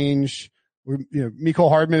range? Mecole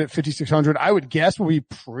Hardman at 5,600, I would guess will be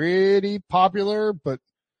pretty popular, but,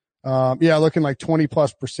 looking like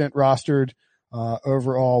 20+% rostered,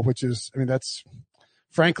 overall, which is, I mean, that's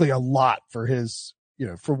frankly a lot for his,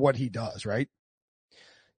 for what he does, right?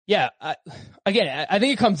 Yeah. I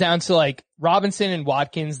think it comes down to like Robinson and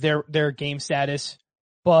Watkins, their game status.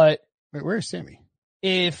 But wait, where's Sammy?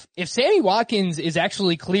 If Sammy Watkins is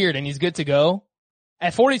actually cleared and he's good to go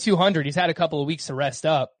at 4,200, he's had a couple of weeks to rest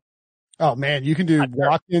up. Oh man, you can do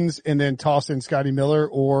Watkins and then toss in Scotty Miller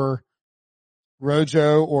or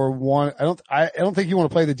Rojo or one. I don't think you want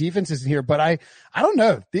to play the defenses in here, but I don't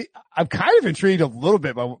know. I'm kind of intrigued a little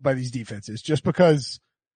bit by these defenses just because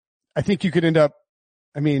I think you could end up,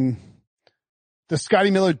 I mean, the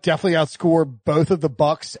Scotty Miller definitely outscore both of the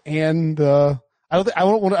Bucs and I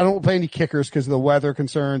don't want to play any kickers because of the weather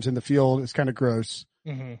concerns in the field. It's kind of gross.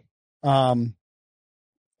 Mm-hmm.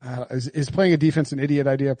 Is playing a defense an idiot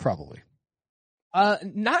idea? Probably.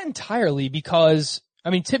 Not entirely, because I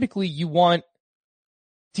mean, typically you want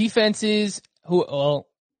defenses the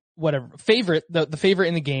favorite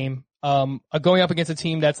in the game, going up against a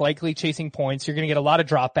team that's likely chasing points. You're going to get a lot of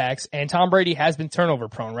dropbacks, and Tom Brady has been turnover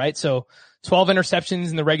prone, right? So 12 interceptions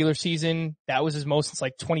in the regular season. That was his most since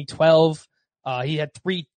like 2012. He had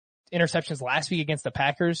 3 interceptions last week against the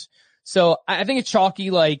Packers. So I think it's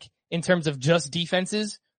chalky, like in terms of just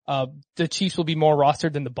defenses. The Chiefs will be more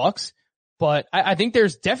rostered than the Bucs, but I think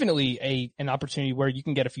there's definitely an opportunity where you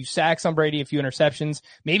can get a few sacks on Brady, a few interceptions,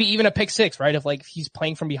 maybe even a pick 6, right? If like he's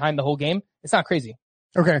playing from behind the whole game, it's not crazy.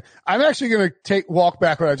 Okay. I'm actually going to walk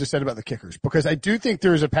back what I just said about the kickers, because I do think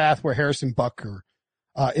there's a path where Harrison Butker,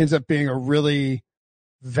 ends up being a really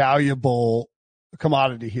valuable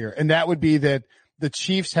commodity here. And that would be that the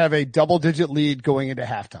Chiefs have a double-digit lead going into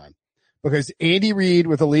halftime, because Andy Reid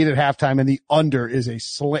with a lead at halftime and the under is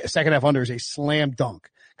second half under is a slam dunk,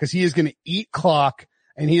 because he is going to eat clock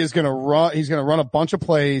and he's going to run a bunch of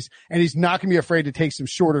plays, and he's not going to be afraid to take some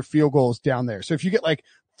shorter field goals down there. So if you get like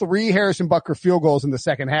 3 Harrison Butker field goals in the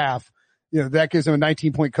second half, that gives them a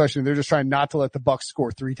 19-point cushion. They're just trying not to let the Bucs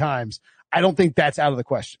score 3 times. I don't think that's out of the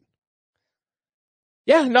question.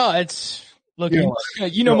 Yeah, no, it's look,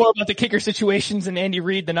 you know more about the kicker situations and Andy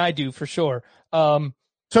Reid than I do, for sure.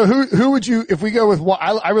 So who would you, if we go with,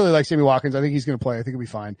 I really like Sammy Watkins. I think he's going to play. I think he'll be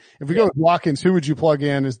fine. If we go with Watkins, who would you plug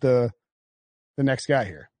in as the next guy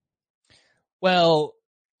here? Well,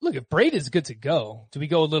 look, if Brady is good to go, do we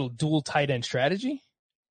go a little dual tight end strategy?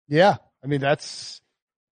 Yeah. I mean,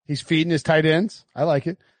 he's feeding his tight ends. I like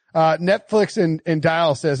it. Netflix and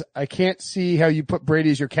Dial says, I can't see how you put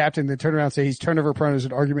Brady as your captain, then turn around and say he's turnover prone as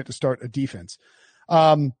an argument to start a defense.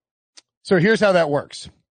 So here's how that works.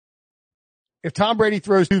 If Tom Brady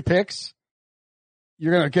throws 2 picks,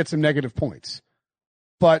 you're going to get some negative points.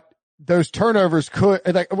 But those turnovers could,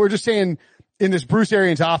 like we're just saying in this Bruce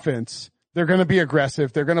Arians offense, they're going to be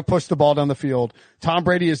aggressive. They're going to push the ball down the field. Tom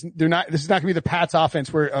Brady this is not going to be the Pats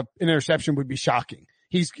offense where an interception would be shocking.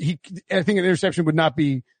 I think an interception would not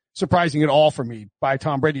be surprising at all for me by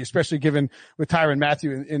Tom Brady, especially given with Tyrann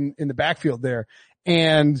Mathieu in the backfield there.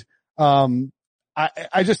 And,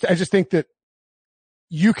 I just think that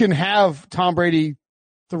you can have Tom Brady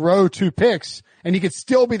throw 2 picks and he could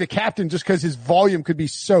still be the captain just because his volume could be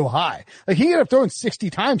so high. Like he ended up throwing 60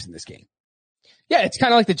 times in this game. Yeah, it's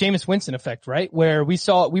kind of like the Jameis Winston effect, right? Where we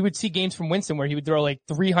would see games from Winston where he would throw like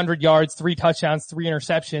 300 yards, 3 touchdowns, 3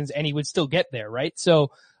 interceptions, and he would still get there, right?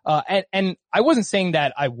 So, and I wasn't saying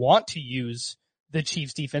that I want to use the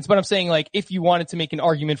Chiefs defense, but I'm saying like if you wanted to make an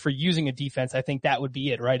argument for using a defense, I think that would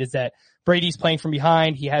be it, right? Is that Brady's playing from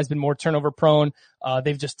behind. He has been more turnover prone.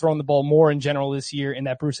 They've just thrown the ball more in general this year in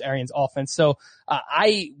that Bruce Arians offense. So,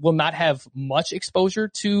 I will not have much exposure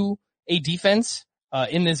to a defense,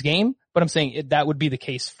 in this game, but I'm saying that would be the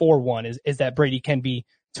case for one is that Brady can be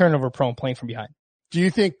turnover prone playing from behind. Do you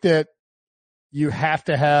think that you have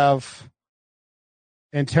to have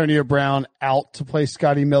Antonio Brown out to play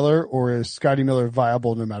Scotty Miller, or is Scotty Miller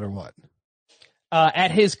viable no matter what?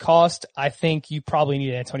 At his cost, I think you probably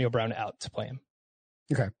need Antonio Brown out to play him.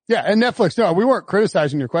 Okay. Yeah. And Netflix, no, we weren't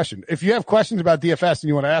criticizing your question. If you have questions about DFS and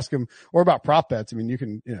you want to ask him or about prop bets, I mean, you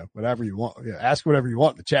can, whatever you want. Yeah, ask whatever you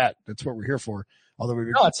want in the chat. That's what we're here for. Although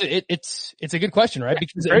it's a good question, right?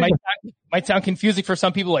 Because it might sound confusing for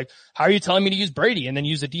some people. Like, how are you telling me to use Brady and then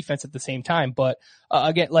use a defense at the same time? But,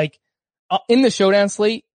 again, like in the showdown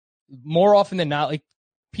slate, more often than not, like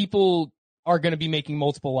people are going to be making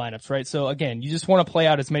multiple lineups, right? So again, you just want to play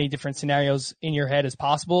out as many different scenarios in your head as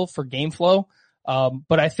possible for game flow.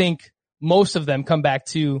 But I think most of them come back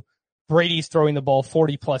to Brady's throwing the ball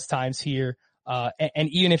 40 plus times here. And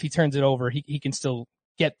even if he turns it over, he can still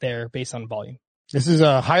get there based on volume. This is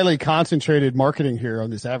a highly concentrated marketing here on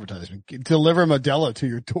this advertisement. Deliver Modelo to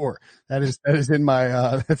your door. That is in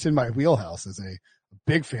my, that's in my wheelhouse as a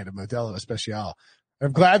big fan of Modelo Especial.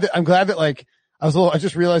 I'm glad that like, I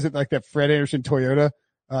just realized that like that Fred Anderson Toyota,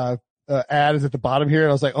 ad is at the bottom here. And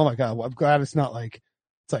I was like, oh my God, well, I'm glad it's not like,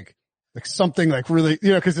 it's like something like really,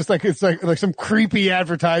 cause it's like some creepy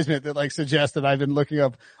advertisement that like suggests that I've been looking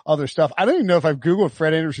up other stuff. I don't even know if I've Googled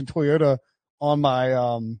Fred Anderson Toyota on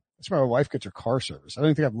my, that's where my wife gets her car service. I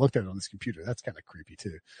don't think I've looked at it on this computer. That's kind of creepy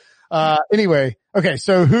too. Anyway, okay.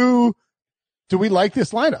 So who do we like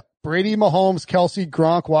this lineup? Brady, Mahomes, Kelsey,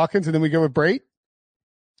 Gronk, Watkins, and then we go with Brate?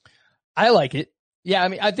 I like it. Yeah. I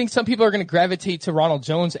mean, I think some people are going to gravitate to Ronald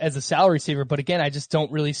Jones as a salary receiver, but again, I just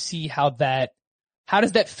don't really see how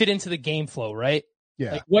does that fit into the game flow, right?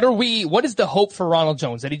 Yeah. Like, what is the hope for Ronald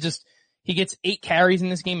Jones? That he gets 8 carries in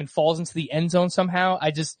this game and falls into the end zone somehow?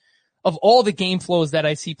 Of all the game flows that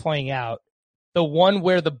I see playing out, the one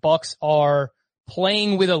where the Bucs are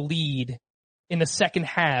playing with a lead in the second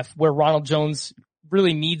half where Ronald Jones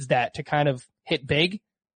really needs that to kind of hit big,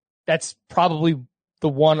 that's probably the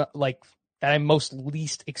one like that I'm most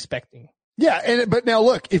least expecting. Yeah. But now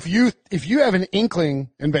look, if you have an inkling,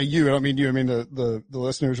 and by you, I don't mean you, I mean the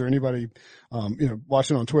listeners or anybody,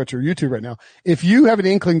 watching on Twitch or YouTube right now, if you have an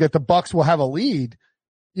inkling that the Bucs will have a lead,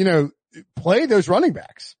 play those running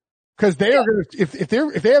backs. Cause they are going to,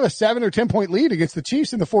 if they have a 7 or 10 point lead against the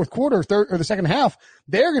Chiefs in the fourth quarter or the second half,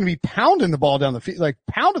 they're going to be pounding the ball down the field, like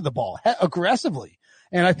pounding the ball aggressively.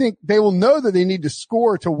 And I think they will know that they need to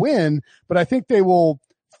score to win, but I think they will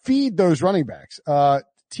feed those running backs.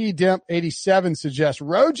 T Demp 87 suggests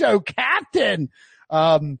Rojo captain.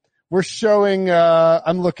 We're showing,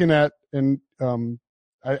 I'm looking at, and,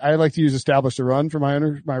 I like to use established to run for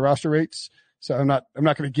my roster rates. So I'm not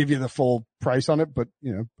going to give you the full price on it, but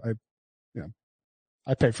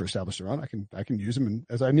I pay for established to run. I can use them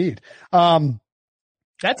as I need.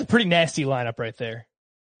 That's a pretty nasty lineup right there.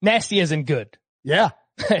 Nasty as in good. Yeah.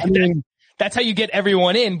 I mean, that's how you get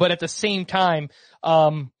everyone in, but at the same time,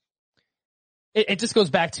 it just goes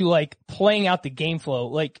back to like playing out the game flow.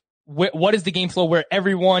 Like what is the game flow where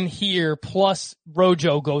everyone here plus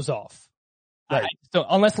Rojo goes off? Right. So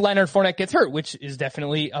unless Leonard Fournette gets hurt, which is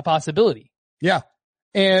definitely a possibility. Yeah.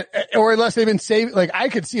 Or unless they've been saving, like I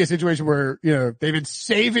could see a situation where, they've been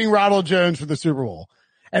saving Ronald Jones for the Super Bowl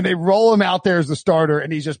and they roll him out there as the starter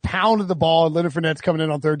and he's just pounded the ball and Leonard Fournette's coming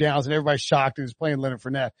in on third downs and everybody's shocked and he's playing Leonard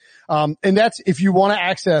Fournette. And that's if you want to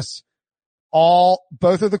access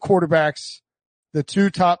both of the quarterbacks the two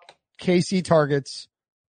top KC targets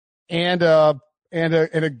and a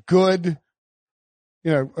good,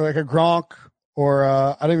 like a Gronk or,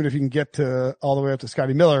 I don't even know if you can get to all the way up to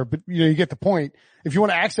Scotty Miller, but you get the point. If you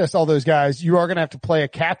want to access all those guys, you are going to have to play a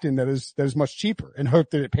captain that is much cheaper and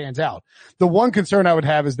hope that it pans out. The one concern I would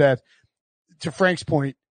have is that, to Frank's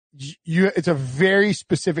point, it's a very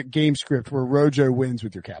specific game script where Rojo wins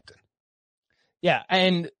with your captain. Yeah.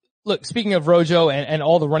 And look, speaking of Rojo and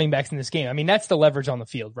all the running backs in this game, I mean, that's the leverage on the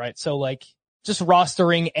field, right? So like just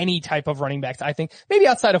rostering any type of running backs, I think maybe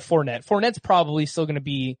outside of Fournette. Fournette's probably still going to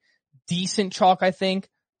be decent chalk, I think.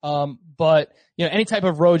 But any type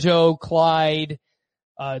of Rojo, Clyde,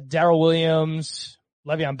 Darrell Williams,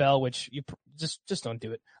 Le'Veon Bell, which you just don't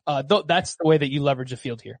do it. That's the way that you leverage the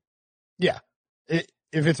field here. Yeah.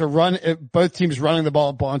 If it's a run, if both teams running the ball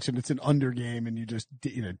a bunch and it's an under game and you just,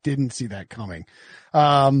 didn't see that coming.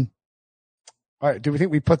 All right. Do we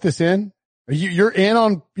think we put this in? You're in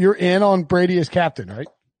on Brady as captain, right?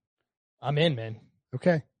 I'm in, man.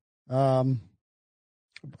 Okay. I'm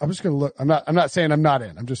just going to look. I'm not saying I'm not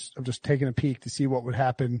in. I'm just taking a peek to see what would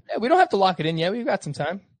happen. Yeah, we don't have to lock it in yet. We've got some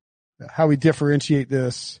time. How we differentiate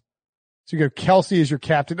this. So you go Kelsey as your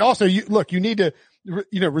captain. Also, you need to,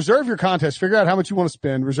 reserve your contest, figure out how much you want to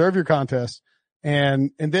spend, reserve your contest,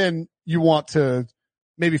 and then you want to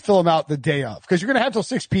maybe fill them out the day of, because you're going to have till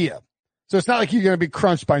 6 p.m. So it's not like you're going to be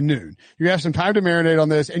crunched by noon. You're going to have some time to marinate on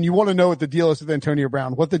this, and you want to know what the deal is with Antonio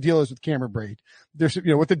Brown, what the deal is with Cameron Brate. There's,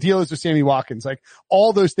 what the deal is with Sammy Watkins. Like,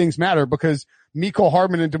 all those things matter because Mecole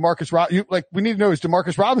Hardman and we need to know, is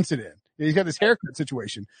DeMarcus Robinson in? He's got this haircut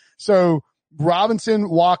situation. So Robinson,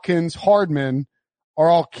 Watkins, Hardman are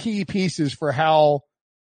all key pieces for how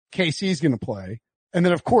KC is going to play. And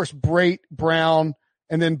then, of course, Brate, Brown,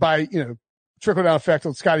 and then by, trickle down effect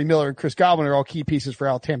on Scotty Miller and Chris Godwin are all key pieces for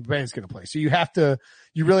how Tampa Bay is going to play. So you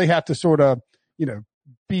really have to sort of,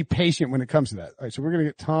 be patient when it comes to that. All right. So we're going to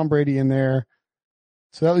get Tom Brady in there.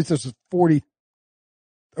 So that leaves us with 40.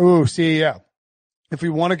 Oh, see, yeah. If we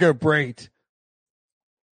want to go Brate,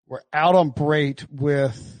 we're out on Brate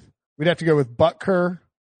we'd have to go with Butker,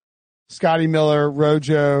 Scotty Miller,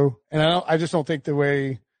 Rojo, and I just don't think the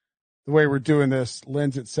way we're doing this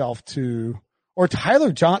lends itself to, or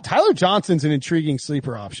Tyler Johnson's an intriguing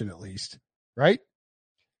sleeper option at least, right?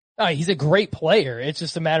 He's a great player. It's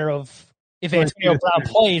just a matter of if Antonio Brown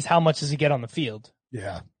plays, how much does he get on the field?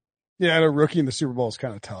 Yeah. Yeah. And a rookie in the Super Bowl is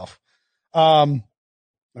kind of tough.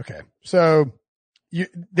 Okay. So you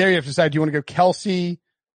have to decide, do you want to go Kelsey?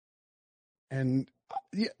 And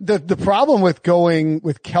the problem with going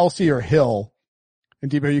with Kelsey or Hill,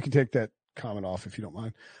 and Debo, you can take that comment off if you don't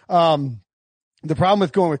mind. The problem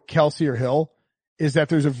with going with Kelsey or Hill is that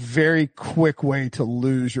there's a very quick way to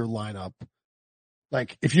lose your lineup.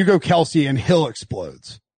 Like, if you go Kelsey and Hill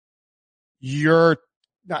explodes, you're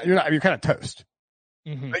kind of toast.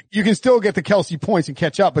 Mm-hmm. Like, you can still get the Kelsey points and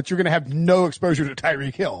catch up, but you're going to have no exposure to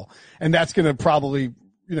Tyreek Hill. And that's going to probably,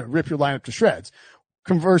 rip your lineup to shreds.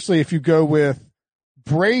 Conversely, if you go with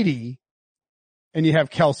Brady and you have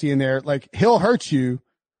Kelsey in there, like, Hill hurts you,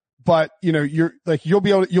 but you're like, you'll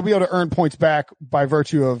be able to earn points back by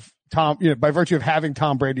virtue of by virtue of having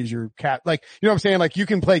Tom Brady as your cat. Like, what I'm saying? Like, you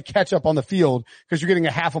can play catch up on the field because you're getting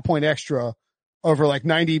a half a point extra over like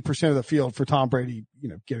 90% of the field for Tom Brady,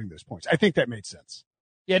 getting those points. I think that made sense.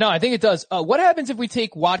 Yeah, no, I think it does. What happens if we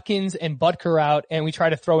take Watkins and Butker out and we try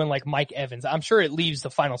to throw in like Mike Evans? I'm sure it leaves the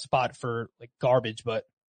final spot for like garbage, but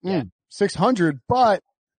yeah. 600, but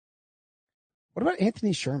what about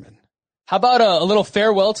Anthony Sherman? How about a little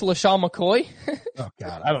farewell to LaShawn McCoy? Oh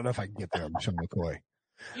God, I don't know if I can get there on LaShawn McCoy.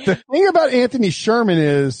 The thing about Anthony Sherman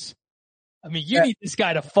is, I mean, you need this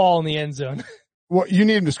guy to fall in the end zone. Well, you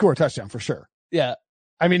need him to score a touchdown for sure. Yeah.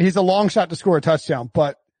 I mean, he's a long shot to score a touchdown,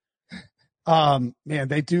 but, man,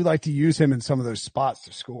 they do like to use him in some of those spots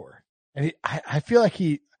to score. And I feel like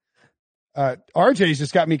RJ's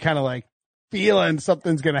just got me kind of like feeling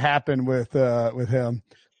something's going to happen with him.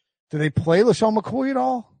 Do they play LaShawn McCoy at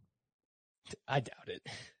all? I doubt it.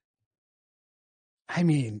 I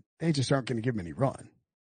mean, they just aren't going to give him any run.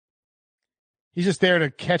 He's just there to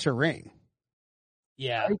catch a ring.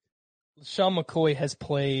 Yeah. Right? LaShawn McCoy has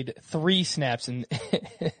played 3 snaps in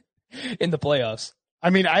the playoffs.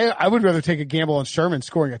 I mean, I would rather take a gamble on Sherman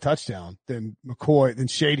scoring a touchdown than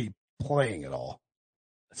Shady playing at all.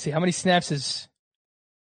 Let's see, how many snaps is...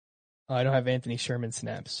 Oh, I don't have Anthony Sherman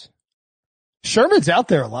snaps. Sherman's out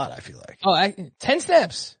there a lot, I feel like. 10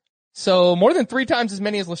 snaps. So more than 3 times as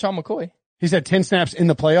many as LaShawn McCoy. He's had 10 snaps in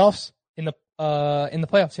the playoffs? In the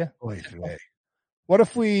playoffs, yeah. Wait. What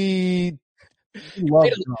if we...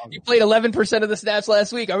 You played 11% of the snaps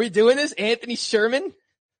last week. Are we doing this, Anthony Sherman?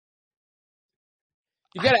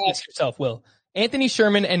 You got to ask yourself, Will, Anthony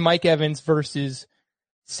Sherman and Mike Evans versus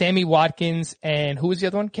Sammy Watkins and who was the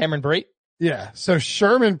other one? Cameron Brate? Yeah. So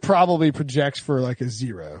Sherman probably projects for like a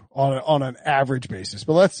 0 on an average basis.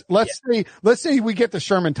 But let's say we get the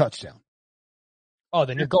Sherman touchdown. Oh,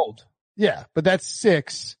 then you're gold. Yeah, but that's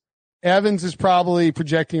 6. Evans is probably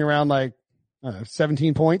projecting around like, I don't know,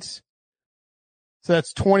 17 points. So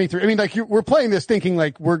that's 23. I mean, like we're playing this thinking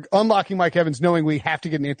like we're unlocking Mike Evans knowing we have to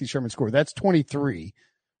get an Anthony Sherman score. That's 23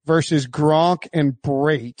 versus Gronk and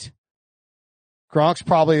Brate. Gronk's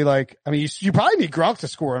probably like, I mean, you probably need Gronk to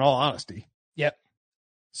score in all honesty. Yep.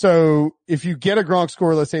 So if you get a Gronk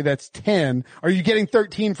score, let's say that's 10, are you getting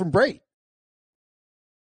 13 from Brate?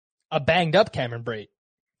 A banged up Cameron Brate.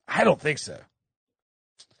 I don't think so.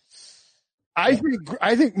 I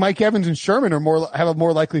think Mike Evans and Sherman have a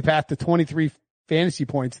more likely path to 23 fantasy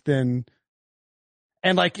points than,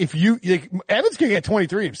 and like if Evans can get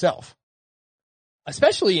 23 himself.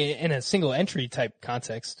 Especially in a single entry type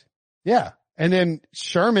context. Yeah. And then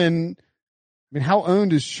Sherman, I mean, how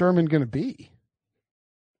owned is Sherman going to be?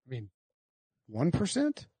 I mean,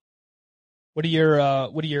 1%? What are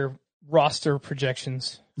your roster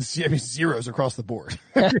projections? I mean, zeros across the board.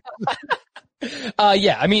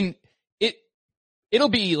 Yeah. I mean, it'll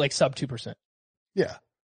be like sub 2%. Yeah.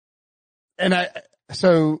 And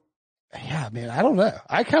yeah, man, I don't know.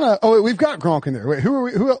 Wait, we've got Gronk in there. Wait, who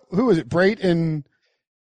was it? Brate and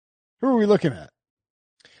who are we looking at?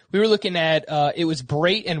 We were looking at, it was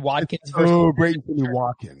Brate and Watkins versus. Oh, Brate and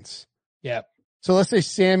Watkins. Yeah. So let's say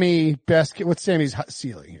Sammy what's Sammy's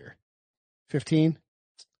ceiling here? 15?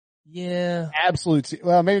 Yeah. Absolute.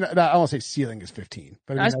 Well, maybe not, I won't say ceiling is 15,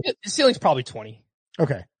 but I mean, the ceiling's probably 20.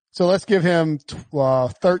 Okay. So let's give him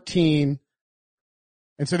 13.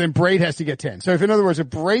 And so then Brate has to get 10. So if in other words, if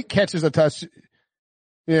Brate catches a touch,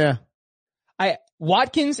 yeah.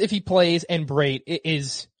 Watkins, if he plays, and Brate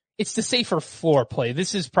it's the safer floor play.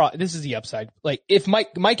 This is the upside. Like if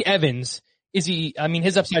Mike Evans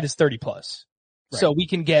his upside is 30 plus. Right. So we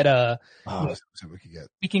can get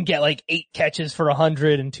we can get like 8 catches for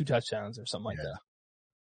 100 and 2 touchdowns or something like that.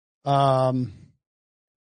 All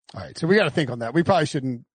right. So we got to think on that. We probably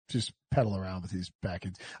shouldn't just pedal around with these back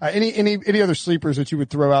ends. Any other sleepers that you would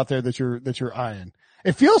throw out there that you're eyeing?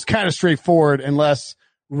 It feels kind of straightforward unless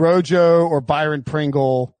Rojo or Byron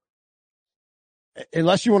Pringle,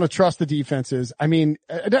 unless you want to trust the defenses. I mean,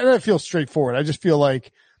 that feels straightforward. I just feel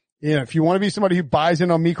like, if you want to be somebody who buys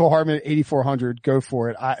in on Mecole Hardman at 8,400, go for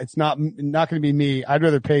it. It's not going to be me. I'd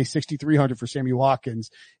rather pay 6,300 for Sammy Watkins.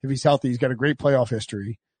 If he's healthy, he's got a great playoff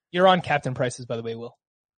history. You're on captain prices, by the way, Will.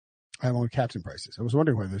 I'm on captain prices. I was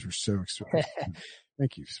wondering why those were so expensive.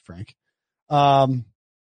 Thank you, Frank. Yeah,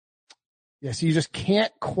 so you just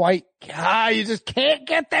can't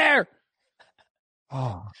get there.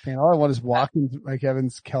 Oh man, all I want is Watkins, Mike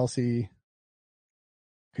Evans, Kelsey.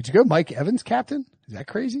 Could you go Mike Evans captain? Is that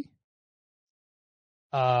crazy?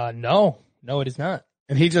 No, it is not.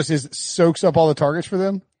 And he just soaks up all the targets for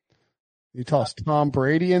them. You toss Tom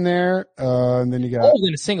Brady in there, and then you got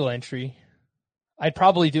in a single entry. I'd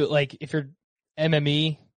probably do it like if you're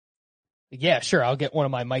MME. Yeah, sure. I'll get one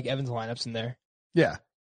of my Mike Evans lineups in there. Yeah.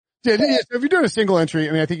 So if you're doing a single entry,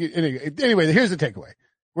 I mean, I think anyway, here's the takeaway.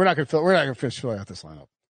 We're not going to finish filling out this lineup.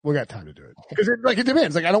 We got time to do it. Cause it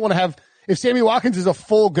depends. Like I don't want to have, if Sammy Watkins is a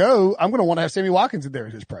full go, I'm going to want to have Sammy Watkins in there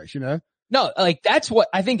at his price, No, like that's what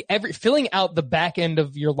I think filling out the back end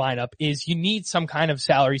of your lineup is you need some kind of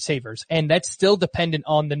salary savers, and that's still dependent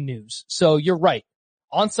on the news. So you're right.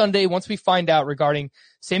 On Sunday, once we find out regarding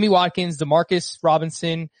Sammy Watkins, Demarcus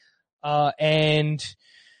Robinson, and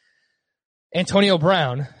Antonio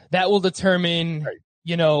Brown, that will determine,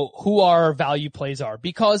 who our value plays are.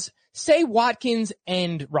 Because say Watkins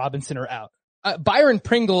and Robinson are out. Byron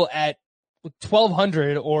Pringle at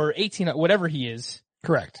 1,200 or 1,800, whatever he is.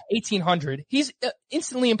 Correct. 1,800. He's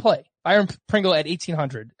instantly in play. Byron Pringle at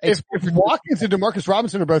 1,800. If Watkins and Demarcus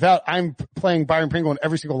Robinson are both out, I'm playing Byron Pringle in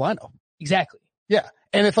every single lineup. Exactly. Yeah.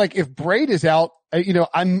 And if Brate is out, I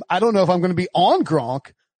don't know if I'm going to be on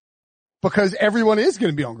Gronk because everyone is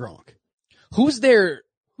going to be on Gronk. Who's their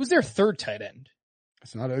third tight end?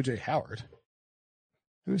 It's not OJ Howard.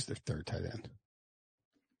 Who's their third tight end?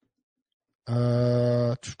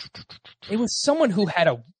 It was someone who had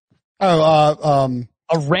a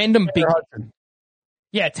random big. Hudson.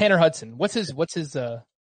 Yeah, Tanner Hudson. What's his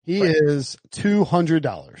he is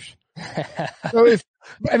 $200. So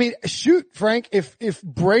Frank, if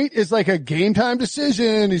Brate is like a game time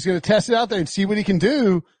decision, he's going to test it out there and see what he can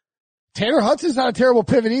do. Tanner Hudson's not a terrible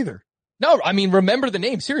pivot either. No, I mean, remember the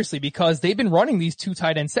name seriously because they've been running these 2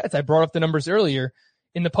 tight end sets. I brought up the numbers earlier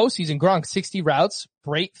in the postseason. Gronk 60 routes,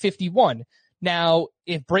 Brate 51. Now,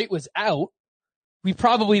 if Brait was out, we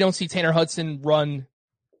probably don't see Tanner Hudson run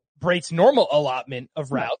Brait's normal allotment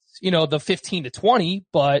of routes, the 15 to 20,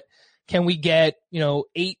 but can we get,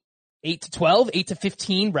 8 to 12, 8 to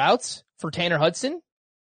 15 routes for Tanner Hudson?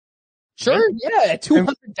 Sure. Yeah. At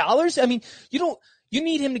 $200. I mean, you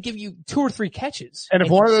need him to give you 2 or 3 catches. And if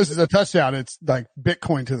one of those is a touchdown, it's like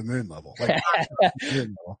Bitcoin to the moon level.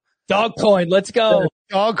 Dogcoin. Let's go.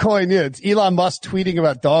 Dogcoin. Yeah. It's Elon Musk tweeting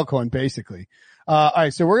about Dogcoin basically. All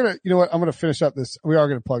right. So we're going to, I'm going to finish up this. We are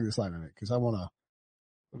going to plug this line in it because I want to,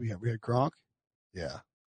 we had Gronk. Yeah.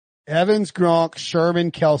 Evans, Gronk,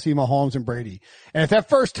 Sherman, Kelsey, Mahomes, and Brady. And if that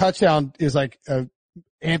first touchdown is like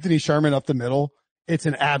Anthony Sherman up the middle, it's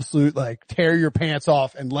an absolute tear your pants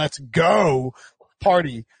off and let's go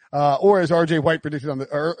party. Or as RJ White predicted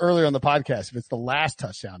earlier on the podcast, if it's the last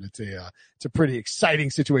touchdown, it's a pretty exciting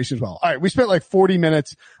situation as well. All right. We spent 40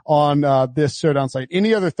 minutes on, this showdown site.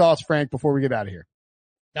 Any other thoughts, Frank, before we get out of here?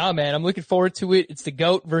 No, man, I'm looking forward to it. It's the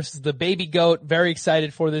GOAT versus the baby GOAT. Very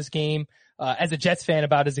excited for this game. As a Jets fan,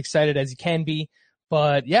 about as excited as you can be.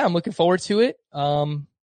 But yeah, I'm looking forward to it.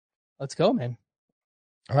 Let's go, man.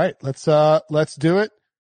 All right. Let's do it.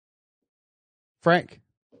 Frank,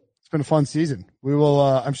 it's been a fun season. We will,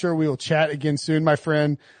 I'm sure we will chat again soon, my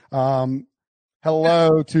friend.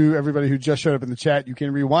 Hello to everybody who just showed up in the chat. You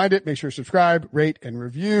can rewind it. Make sure to subscribe, rate, and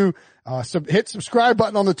review. Hit subscribe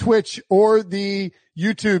button on the Twitch or the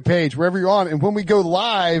YouTube page, wherever you're on. And when we go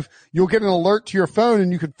live, you'll get an alert to your phone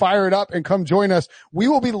and you can fire it up and come join us. We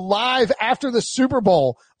will be live after the Super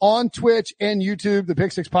Bowl on Twitch and YouTube, the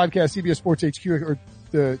Pick Six Podcast, CBS Sports HQ, or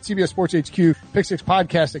the CBS Sports HQ Pick Six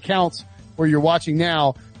Podcast accounts where you're watching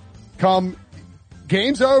now. Come,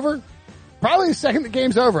 game's over. Probably the second the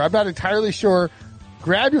game's over. I'm not entirely sure.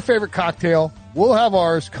 Grab your favorite cocktail. We'll have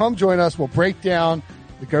ours. Come join us. We'll break down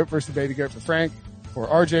the GOAT versus the baby GOAT for Frank, for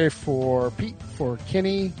RJ, for Pete, for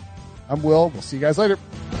Kenny. I'm Will. We'll see you guys later.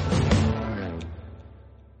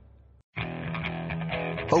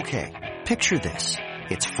 Okay, picture this.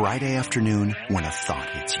 It's Friday afternoon when a thought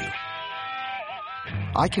hits you.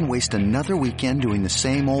 I can waste another weekend doing the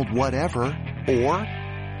same old whatever, or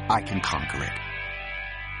I can conquer it.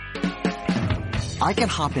 I can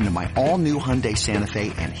hop into my all-new Hyundai Santa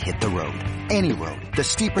Fe and hit the road. Any road. The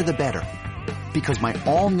steeper the better. Because my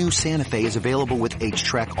all-new Santa Fe is available with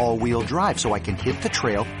H-Track all-wheel drive, so I can hit the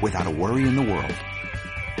trail without a worry in the world.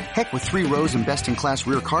 Heck, with 3 rows and best-in-class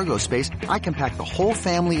rear cargo space, I can pack the whole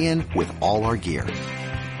family in with all our gear.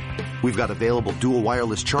 We've got available dual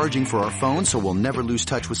wireless charging for our phones, so we'll never lose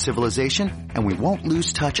touch with civilization, and we won't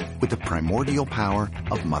lose touch with the primordial power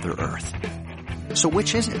of Mother Earth. So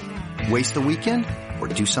which is it? Waste the weekend or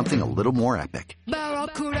do something a little more epic?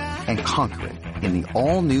 And conquer it in the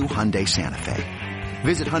all-new Hyundai Santa Fe.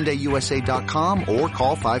 Visit HyundaiUSA.com or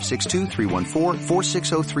call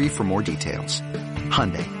 562-314-4603 for more details.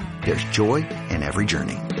 Hyundai, there's joy in every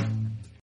journey.